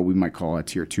what we might call a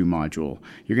tier 2 module,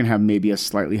 you're going to have maybe a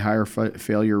slightly higher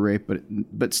failure rate,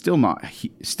 but still not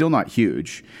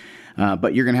huge.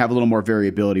 but you're going to have a little more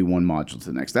variability one module to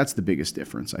the next. That's the biggest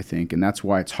difference, I think, and that's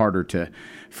why it's harder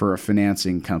for a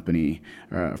financing company,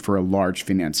 for a large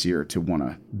financier to want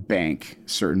to bank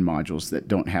certain modules that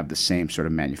don't have the same sort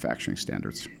of manufacturing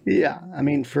standards. Yeah, I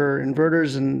mean, for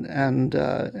inverters and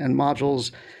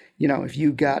modules, if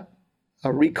you got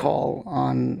a recall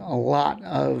on a lot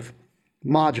of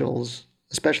modules,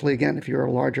 especially again if you're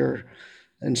a larger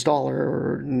installer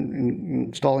or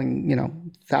installing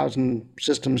 1,000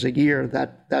 systems a year,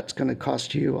 that's going to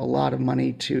cost you a lot of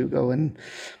money to go and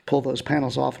pull those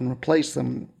panels off and replace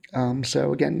them.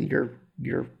 So again,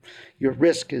 your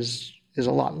risk is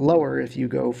a lot lower if you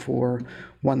go for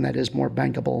one that is more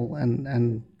bankable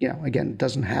and again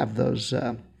doesn't have those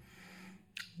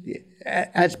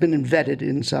has been embedded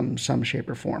in some shape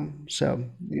or form. So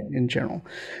in general,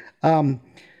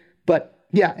 but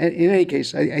yeah, in any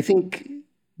case, I think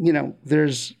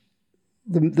there's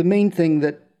the main thing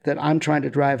that I'm trying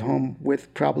to drive home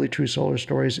with Probably True Solar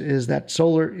Stories is that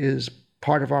solar is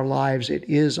part of our lives. It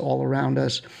is all around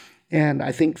us, and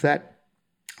I think that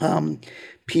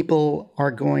people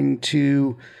are going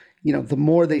to, the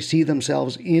more they see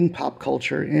themselves in pop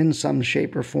culture in some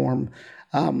shape or form,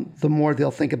 the more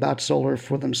they'll think about solar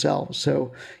for themselves.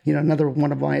 So, another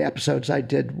one of my episodes I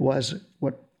did was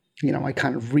I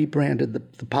kind of rebranded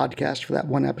the podcast for that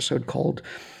one episode called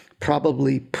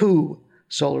Probably Pooh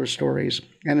Solar Stories.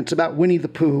 And it's about Winnie the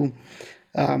Pooh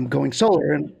going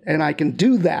solar. And I can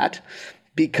do that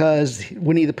because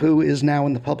Winnie the Pooh is now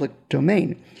in the public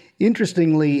domain.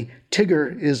 Interestingly,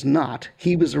 Tigger is not.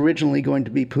 He was originally going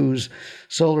to be Pooh's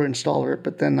solar installer,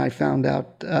 but then I found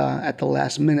out at the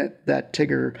last minute that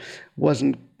Tigger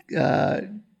wasn't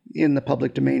in the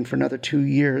public domain for another 2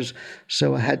 years.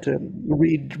 So I had to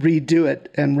redo it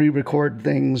and re-record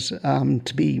things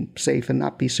to be safe and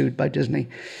not be sued by Disney.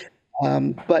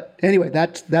 But anyway,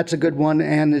 that's a good one,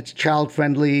 and it's child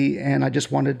friendly. And I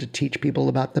just wanted to teach people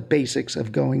about the basics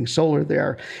of going solar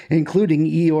there, including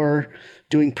Eeyore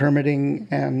doing permitting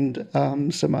and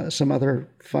some other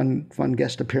fun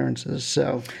guest appearances.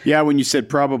 So yeah, when you said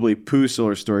Probably Pooh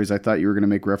Solar Stories, I thought you were going to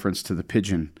make reference to the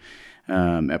pigeon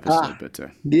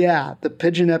episode. Yeah, the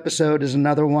pigeon episode is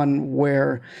another one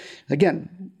where,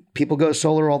 again, people go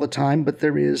solar all the time, but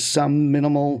there is some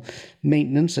minimal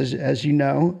maintenance, as you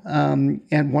know.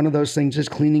 And one of those things is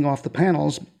cleaning off the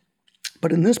panels.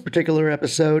 But in this particular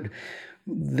episode,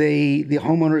 the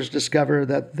homeowners discover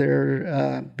that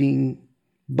they're being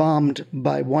bombed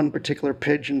by one particular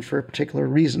pigeon for a particular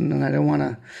reason. And I don't want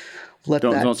to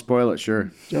don't spoil it. Sure.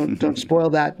 Don't spoil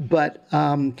that. But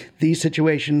these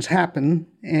situations happen.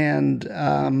 And,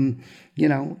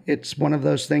 it's one of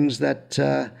those things that,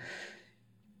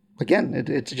 again,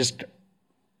 it's just,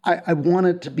 I want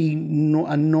it to be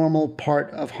a normal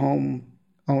part of home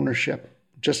ownership,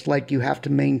 just like you have to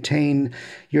maintain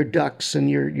your ducts and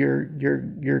your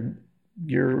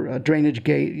drainage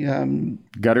gate.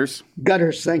 Gutters.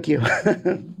 Thank you.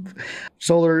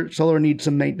 Solar needs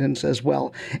some maintenance as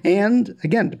well. And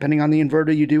again, depending on the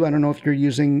inverter you do, I don't know if you're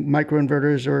using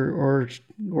microinverters or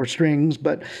strings,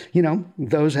 but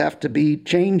those have to be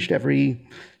changed every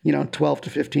 12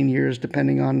 to 15 years,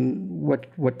 depending on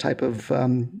what type of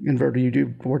inverter you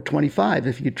do, or 25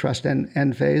 if you trust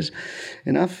Enphase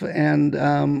enough.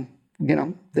 And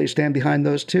they stand behind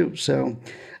those too. So.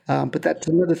 But that's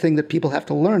another thing that people have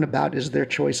to learn about is their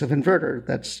choice of inverter.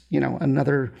 That's,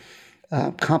 another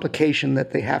complication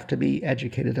that they have to be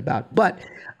educated about. But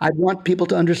I want people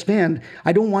to understand,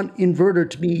 I don't want inverter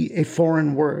to be a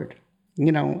foreign word.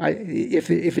 If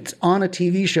it's on a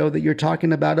TV show that you're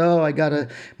talking about, I got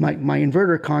my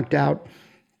inverter conked out,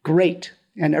 great.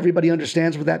 And everybody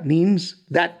understands what that means.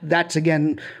 That's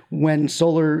again when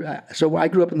solar. So I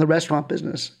grew up in the restaurant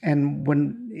business, and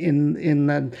when in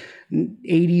the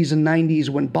 80s and 90s,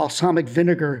 when balsamic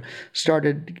vinegar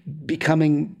started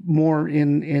becoming more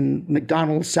in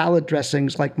McDonald's salad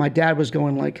dressings, like my dad was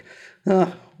going like,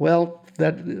 that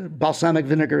balsamic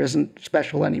vinegar isn't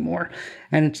special anymore,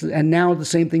 and now the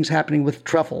same thing's happening with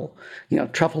truffle.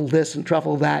 Truffle this and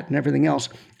truffle that and everything else.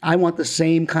 I want the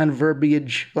same kind of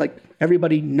verbiage, like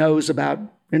everybody knows about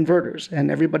inverters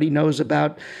and everybody knows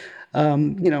about, their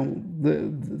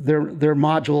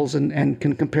modules and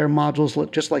can compare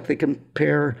modules just like they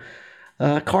compare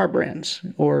car brands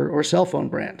or cell phone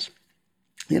brands.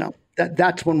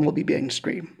 That's when we'll be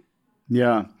mainstream.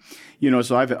 Yeah.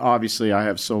 So I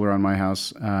have solar on my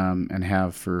house and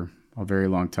have for a very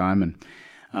long time. And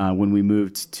when we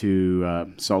moved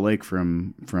to Salt Lake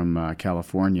from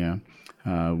California,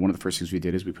 one of the first things we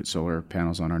did is we put solar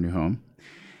panels on our new home.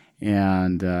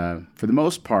 And for the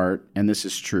most part, and this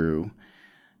is true,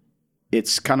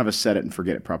 it's kind of a set it and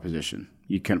forget it proposition.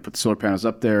 you kind of put the solar panels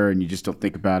up there and you just don't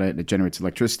think about it, and it generates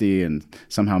electricity, and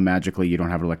somehow magically you don't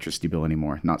have an electricity bill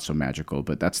anymore. Not so magical,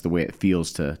 but that's the way it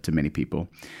feels to many people.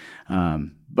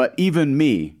 But even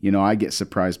me, I get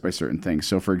surprised by certain things.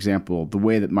 So for example, the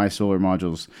way that my solar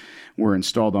modules were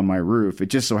installed on my roof, it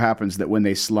just so happens that when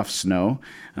they slough snow,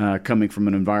 coming from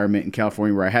an environment in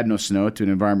California where I had no snow to an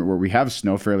environment where we have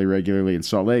snow fairly regularly in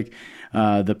Salt Lake,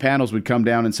 the panels would come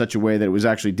down in such a way that it was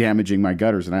actually damaging my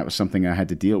gutters, and that was something I had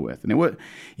to deal with. And it would,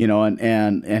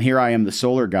 and here I am, the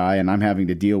solar guy, and I'm having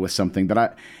to deal with something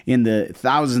that in the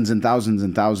thousands and thousands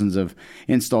and thousands of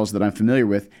installs that I'm familiar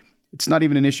with, it's not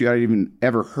even an issue I'd even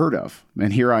ever heard of.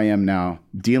 And here I am now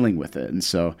dealing with it. And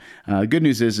so the good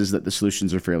news is that the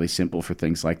solutions are fairly simple for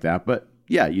things like that. But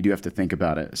yeah, you do have to think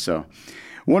about it. So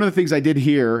one of the things I did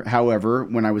hear, however,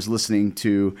 when I was listening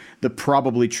to the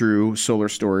Probably True Solar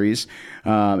Stories,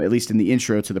 at least in the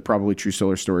intro to the Probably True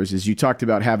Solar Stories, is you talked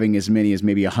about having as many as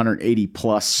maybe 180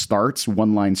 plus starts,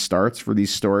 one-line starts for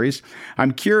these stories.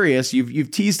 I'm curious, you've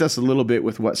teased us a little bit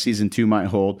with what season 2 might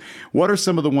hold. What are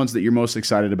some of the ones that you're most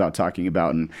excited about talking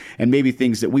about, and maybe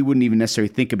things that we wouldn't even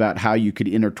necessarily think about how you could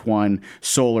intertwine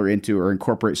solar into or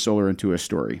incorporate solar into a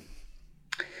story?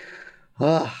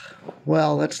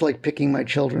 Well, that's like picking my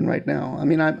children right now. I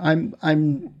mean,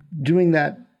 I'm doing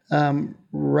that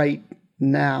right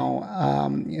now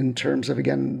in terms of,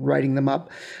 again, writing them up.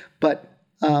 But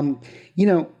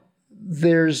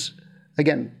there's,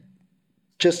 again,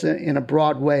 just in a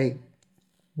broad way,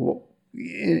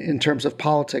 in terms of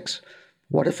politics,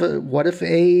 what if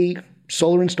a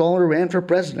solar installer ran for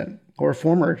president, or a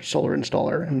former solar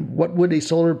installer, and what would a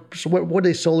solar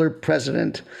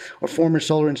president or former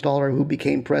solar installer who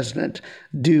became president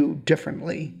do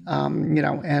differently?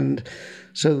 And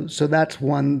so that's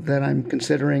one that I'm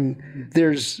considering.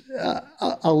 There's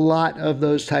a lot of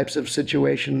those types of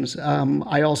situations.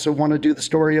 I also want to do the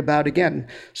story about, again,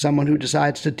 someone who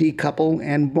decides to decouple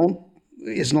and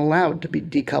isn't allowed to be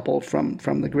decoupled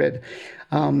from the grid.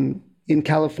 In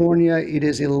California, it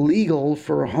is illegal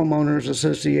for a homeowners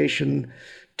association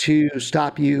to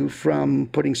stop you from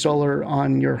putting solar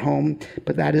on your home,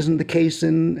 but that isn't the case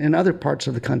in other parts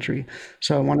of the country.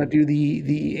 So I want to do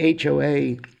the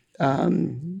HOA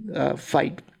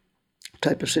fight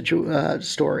type of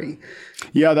story.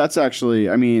 Yeah, that's actually,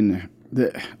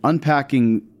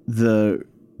 unpacking the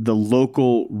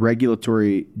local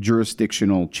regulatory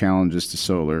jurisdictional challenges to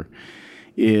solar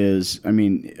is,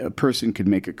 a person could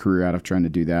make a career out of trying to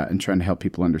do that and trying to help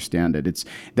people understand it.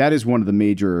 That is one of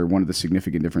the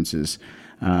significant differences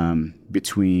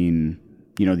between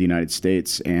the United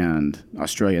States and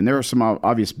Australia. And there are some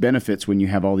obvious benefits when you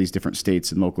have all these different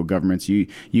states and local governments. You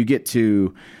get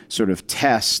to sort of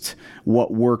test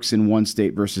what works in one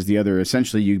state versus the other.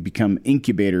 Essentially, you become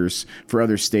incubators for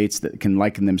other states that can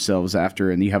liken themselves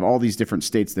after, and you have all these different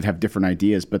states that have different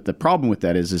ideas. But the problem with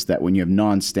that is that when you have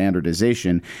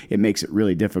non-standardization, it makes it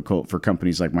really difficult for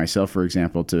companies like myself, for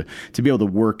example, to be able to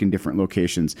work in different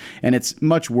locations. And it's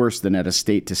much worse than at a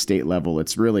state-to-state level.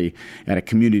 It's really at a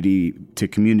community to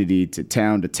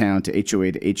town to town to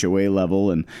HOA to HOA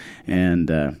level,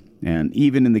 and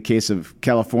even in the case of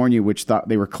California, which thought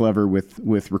they were clever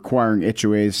with requiring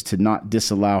HOAs to not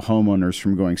disallow homeowners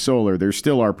from going solar, there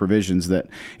still are provisions that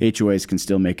HOAs can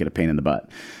still make it a pain in the butt,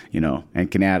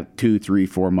 and can add 2, 3,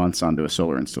 4 months onto a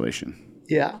solar installation.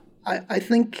 Yeah, I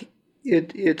think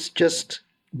it's just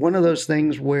one of those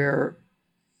things where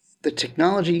the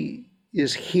technology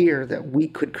is here that we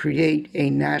could create a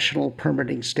national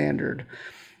permitting standard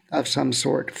of some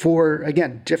sort for,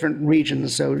 again, different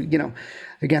regions. So,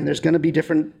 again, there's going to be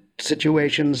different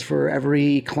situations for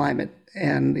every climate.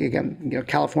 And again,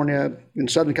 California, in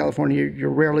Southern California, you're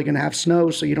rarely going to have snow,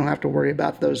 so you don't have to worry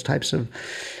about those types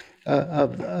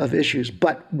of issues.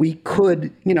 But we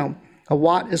could, a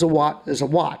watt is a watt is a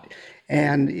watt.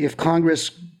 And if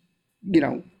Congress,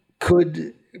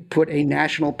 could put a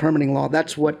national permitting law,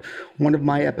 that's what one of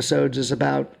my episodes is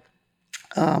about.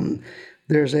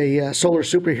 There's a solar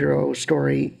superhero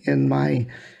story in my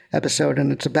episode,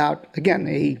 and it's about, again,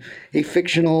 a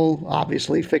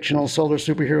obviously fictional solar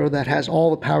superhero that has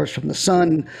all the powers from the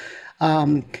sun.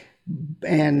 And,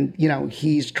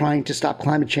 he's trying to stop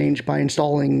climate change by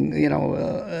installing,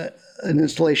 an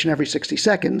installation every 60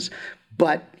 seconds,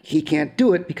 but he can't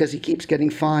do it because he keeps getting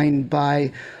fined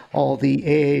by all the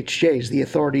AHJs, the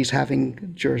authorities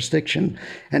having jurisdiction.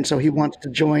 And so he wants to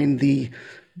join the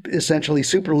essentially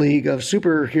super league of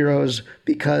superheroes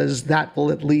because that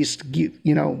will at least,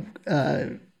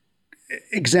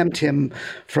 exempt him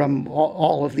from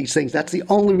all of these things. That's the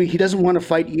only he doesn't want to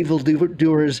fight evil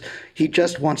doers. He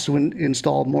just wants to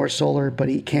install more solar, but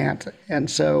he can't.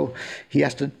 And so he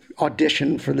has to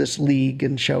audition for this league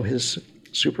and show his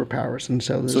superpowers. And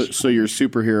so your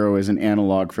superhero is an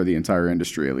analog for the entire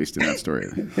industry, at least in that story.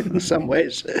 in some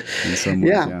ways. In some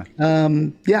ways, yeah.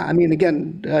 I mean,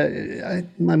 again,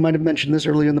 I might have mentioned this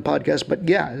earlier in the podcast, but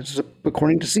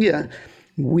according to SIA,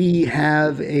 we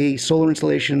have a solar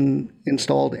installation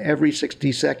installed every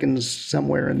 60 seconds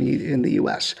somewhere in the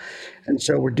U.S. And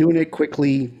so we're doing it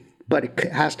quickly, but it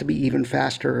has to be even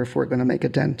faster if we're going to make a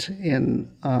dent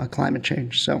in climate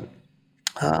change. So,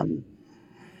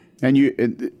 and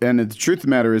the truth of the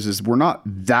matter is we're not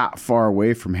that far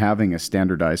away from having a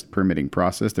standardized permitting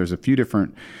process. There's been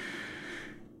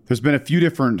a few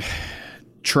different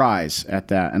tries at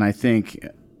that, and I think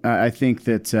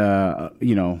that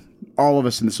all of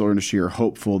us in the solar industry are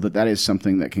hopeful that is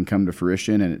something that can come to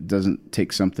fruition, and it doesn't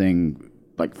take something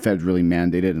like federally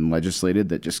mandated and legislated,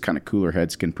 that just kind of cooler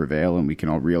heads can prevail, and we can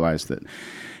all realize that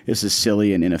this is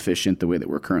silly and inefficient the way that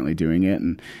we're currently doing it,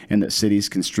 and that cities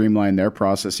can streamline their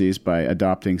processes by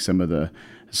adopting some of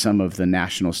the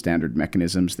national standard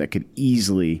mechanisms that could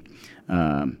easily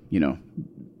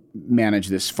manage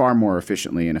this far more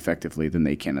efficiently and effectively than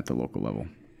they can at the local level.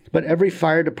 But every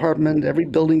fire department, every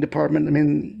building department, I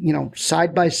mean,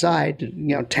 side by side,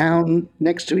 town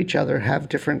next to each other have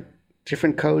different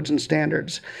codes and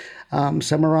standards.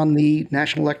 Some are on the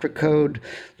National Electric Code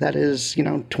that is,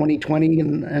 2020,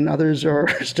 and others are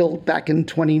still back in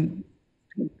 20.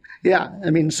 Yeah, I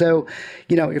mean, so,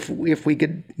 if we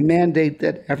could mandate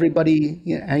that everybody,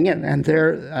 I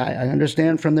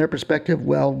understand from their perspective,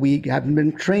 well, we haven't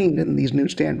been trained in these new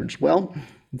standards. Well,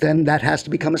 then that has to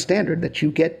become a standard, that you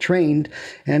get trained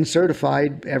and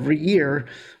certified every year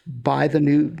by the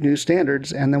new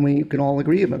standards, and then we can all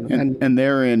agree on them. And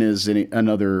therein is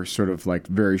another sort of like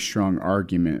very strong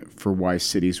argument for why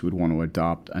cities would want to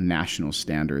adopt a national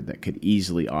standard that could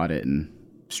easily audit and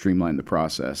streamline the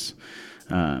process,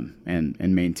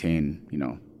 and maintain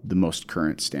the most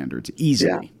current standards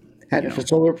easily. Yeah. And if a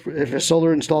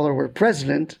solar installer were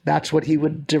president, that's what he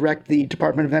would direct the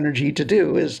Department of Energy to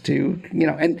do, is to,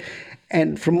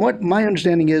 and from what my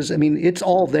understanding is, I mean, it's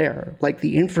all there. Like,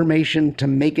 the information to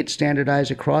make it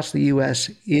standardized across the U.S.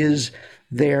 is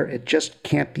there. It just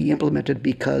can't be implemented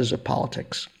because of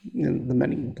politics, the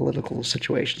many political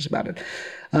situations about it.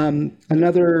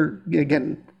 Another,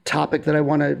 again, topic that I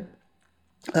want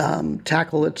to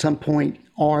tackle at some point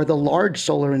are the large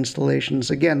solar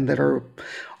installations, again, that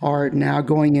are now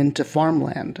going into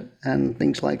farmland and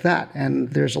things like that. And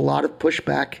there's a lot of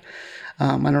pushback.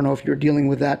 I don't know if you're dealing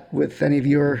with that with any of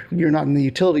you're not in the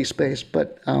utility space,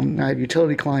 but I have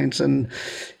utility clients. And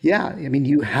yeah, I mean,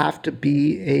 you have to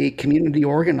be a community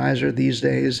organizer these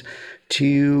days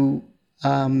to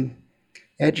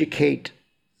educate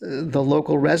the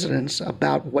local residents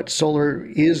about what solar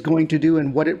is going to do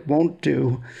and what it won't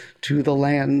do to the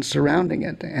land surrounding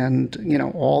it, and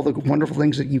all the wonderful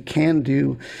things that you can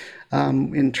do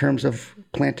in terms of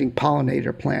planting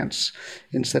pollinator plants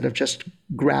instead of just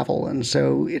gravel. And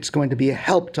so it's going to be a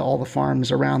help to all the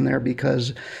farms around there,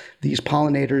 because these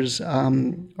pollinators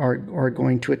are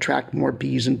going to attract more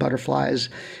bees and butterflies,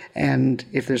 and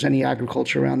if there's any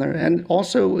agriculture around there. And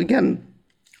also, again,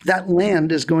 that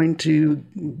land is going to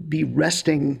be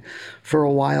resting for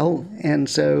a while, and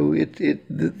so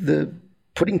the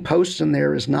putting posts in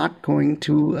there is not going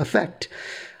to affect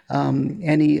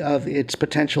any of its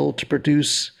potential to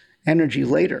produce energy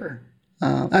later.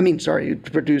 To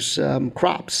produce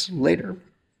crops later.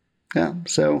 Yeah.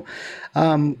 So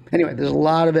anyway, there's a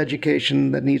lot of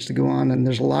education that needs to go on, and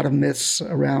there's a lot of myths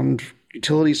around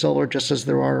utility solar, just as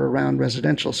there are around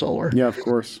residential solar. Yeah, of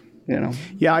course.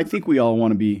 Yeah, I think we all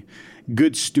want to be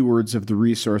good stewards of the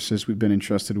resources we've been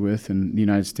entrusted with, and the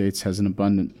United States has we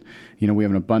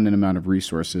have an abundant amount of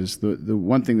resources. The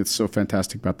one thing that's so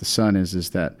fantastic about the sun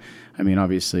is that, I mean,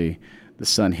 obviously the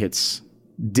sun hits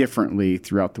differently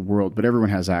throughout the world, but everyone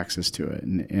has access to it,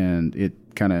 and it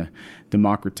kind of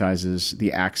democratizes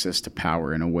the access to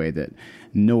power in a way that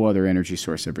no other energy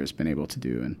source ever has been able to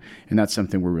do, and that's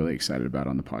something we're really excited about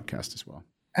on the podcast as well.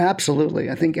 Absolutely.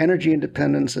 I think energy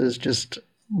independence is just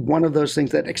one of those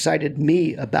things that excited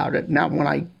me about it. Now, when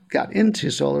I got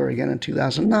into solar again in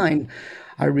 2009,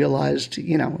 I realized,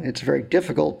 it's very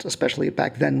difficult, especially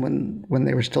back then when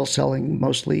they were still selling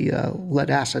mostly lead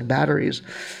acid batteries.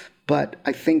 But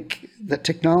I think the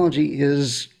technology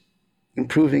is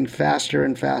improving faster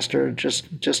and faster,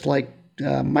 just like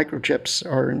microchips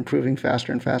are improving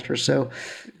faster and faster. So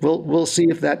we'll see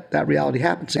if that reality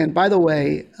happens. And by the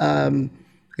way,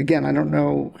 again, I don't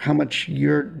know how much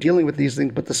you're dealing with these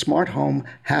things, but the smart home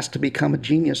has to become a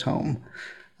genius home,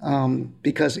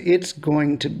 because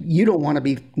you don't want to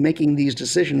be making these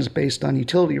decisions based on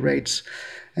utility rates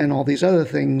and all these other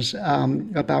things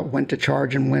about when to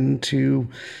charge and when to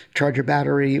charge your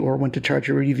battery or when to charge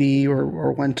your EV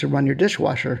or when to run your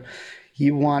dishwasher.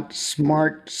 You want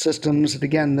smart systems,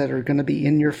 again, that are going to be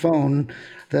in your phone,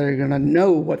 that are going to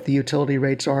know what the utility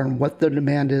rates are and what the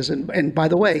demand is. And by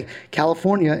the way,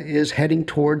 California is heading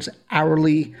towards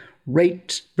hourly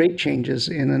rate changes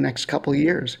in the next couple of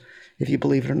years, if you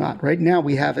believe it or not. Right now,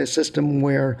 we have a system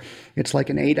where it's like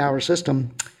an 8-hour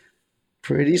system.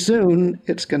 Pretty soon,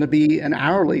 it's going to be an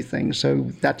hourly thing.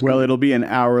 So that's it'll be an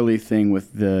hourly thing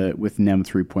with NEM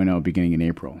 3.0 beginning in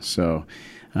April. So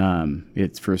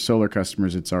it's for solar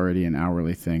customers, it's already an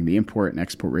hourly thing. The import and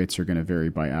export rates are going to vary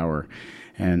by hour,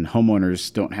 and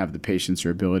homeowners don't have the patience or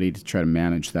ability to try to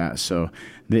manage that. So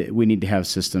we need to have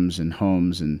systems and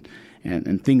homes and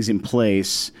things in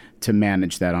place to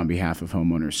manage that on behalf of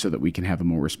homeowners so that we can have a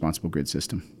more responsible grid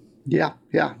system. Yeah.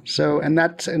 So, and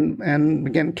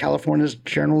again, California is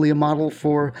generally a model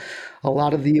for a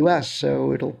lot of the U.S.,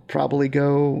 so it'll probably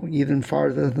go even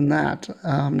farther than that,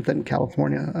 than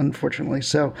California, unfortunately.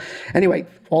 So anyway,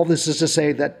 all this is to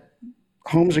say that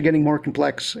homes are getting more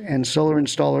complex, and solar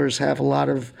installers have a lot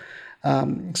of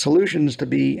solutions to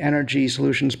be energy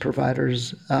solutions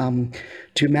providers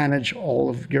to manage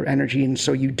all of your energy. And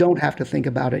so you don't have to think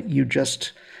about it. You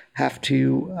just have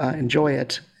to enjoy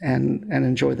it and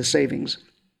enjoy the savings.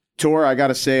 Tor, I got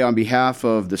to say, on behalf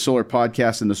of the Solar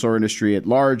Podcast and the solar industry at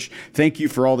large, thank you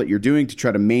for all that you're doing to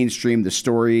try to mainstream the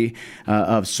story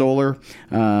of solar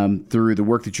through the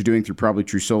work that you're doing through Probably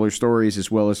True Solar Stories,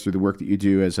 as well as through the work that you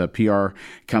do as a PR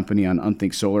company on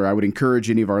Unthink Solar. I would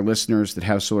encourage any of our listeners that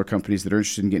have solar companies that are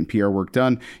interested in getting PR work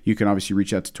done. You can obviously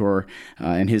reach out to Tor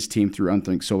and his team through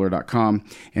unthinksolar.com.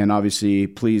 And obviously,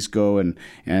 please go and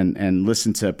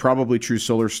listen to Probably True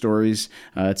Solar Stories.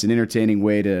 It's an entertaining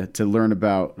way to learn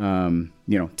about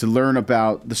to learn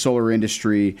about the solar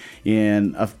industry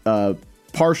in a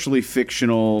partially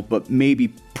fictional, but maybe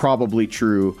probably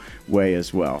true way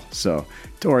as well. So,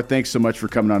 Tor, thanks so much for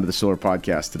coming on to the Solar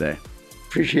Podcast today.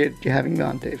 Appreciate you having me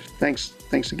on, Dave. Thanks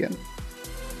again.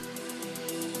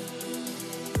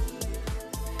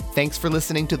 Thanks for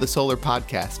listening to the Solar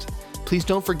Podcast. Please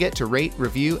don't forget to rate,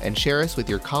 review, and share us with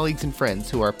your colleagues and friends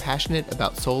who are passionate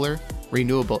about solar,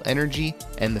 renewable energy,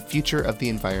 and the future of the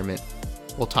environment.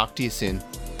 We'll talk to you soon.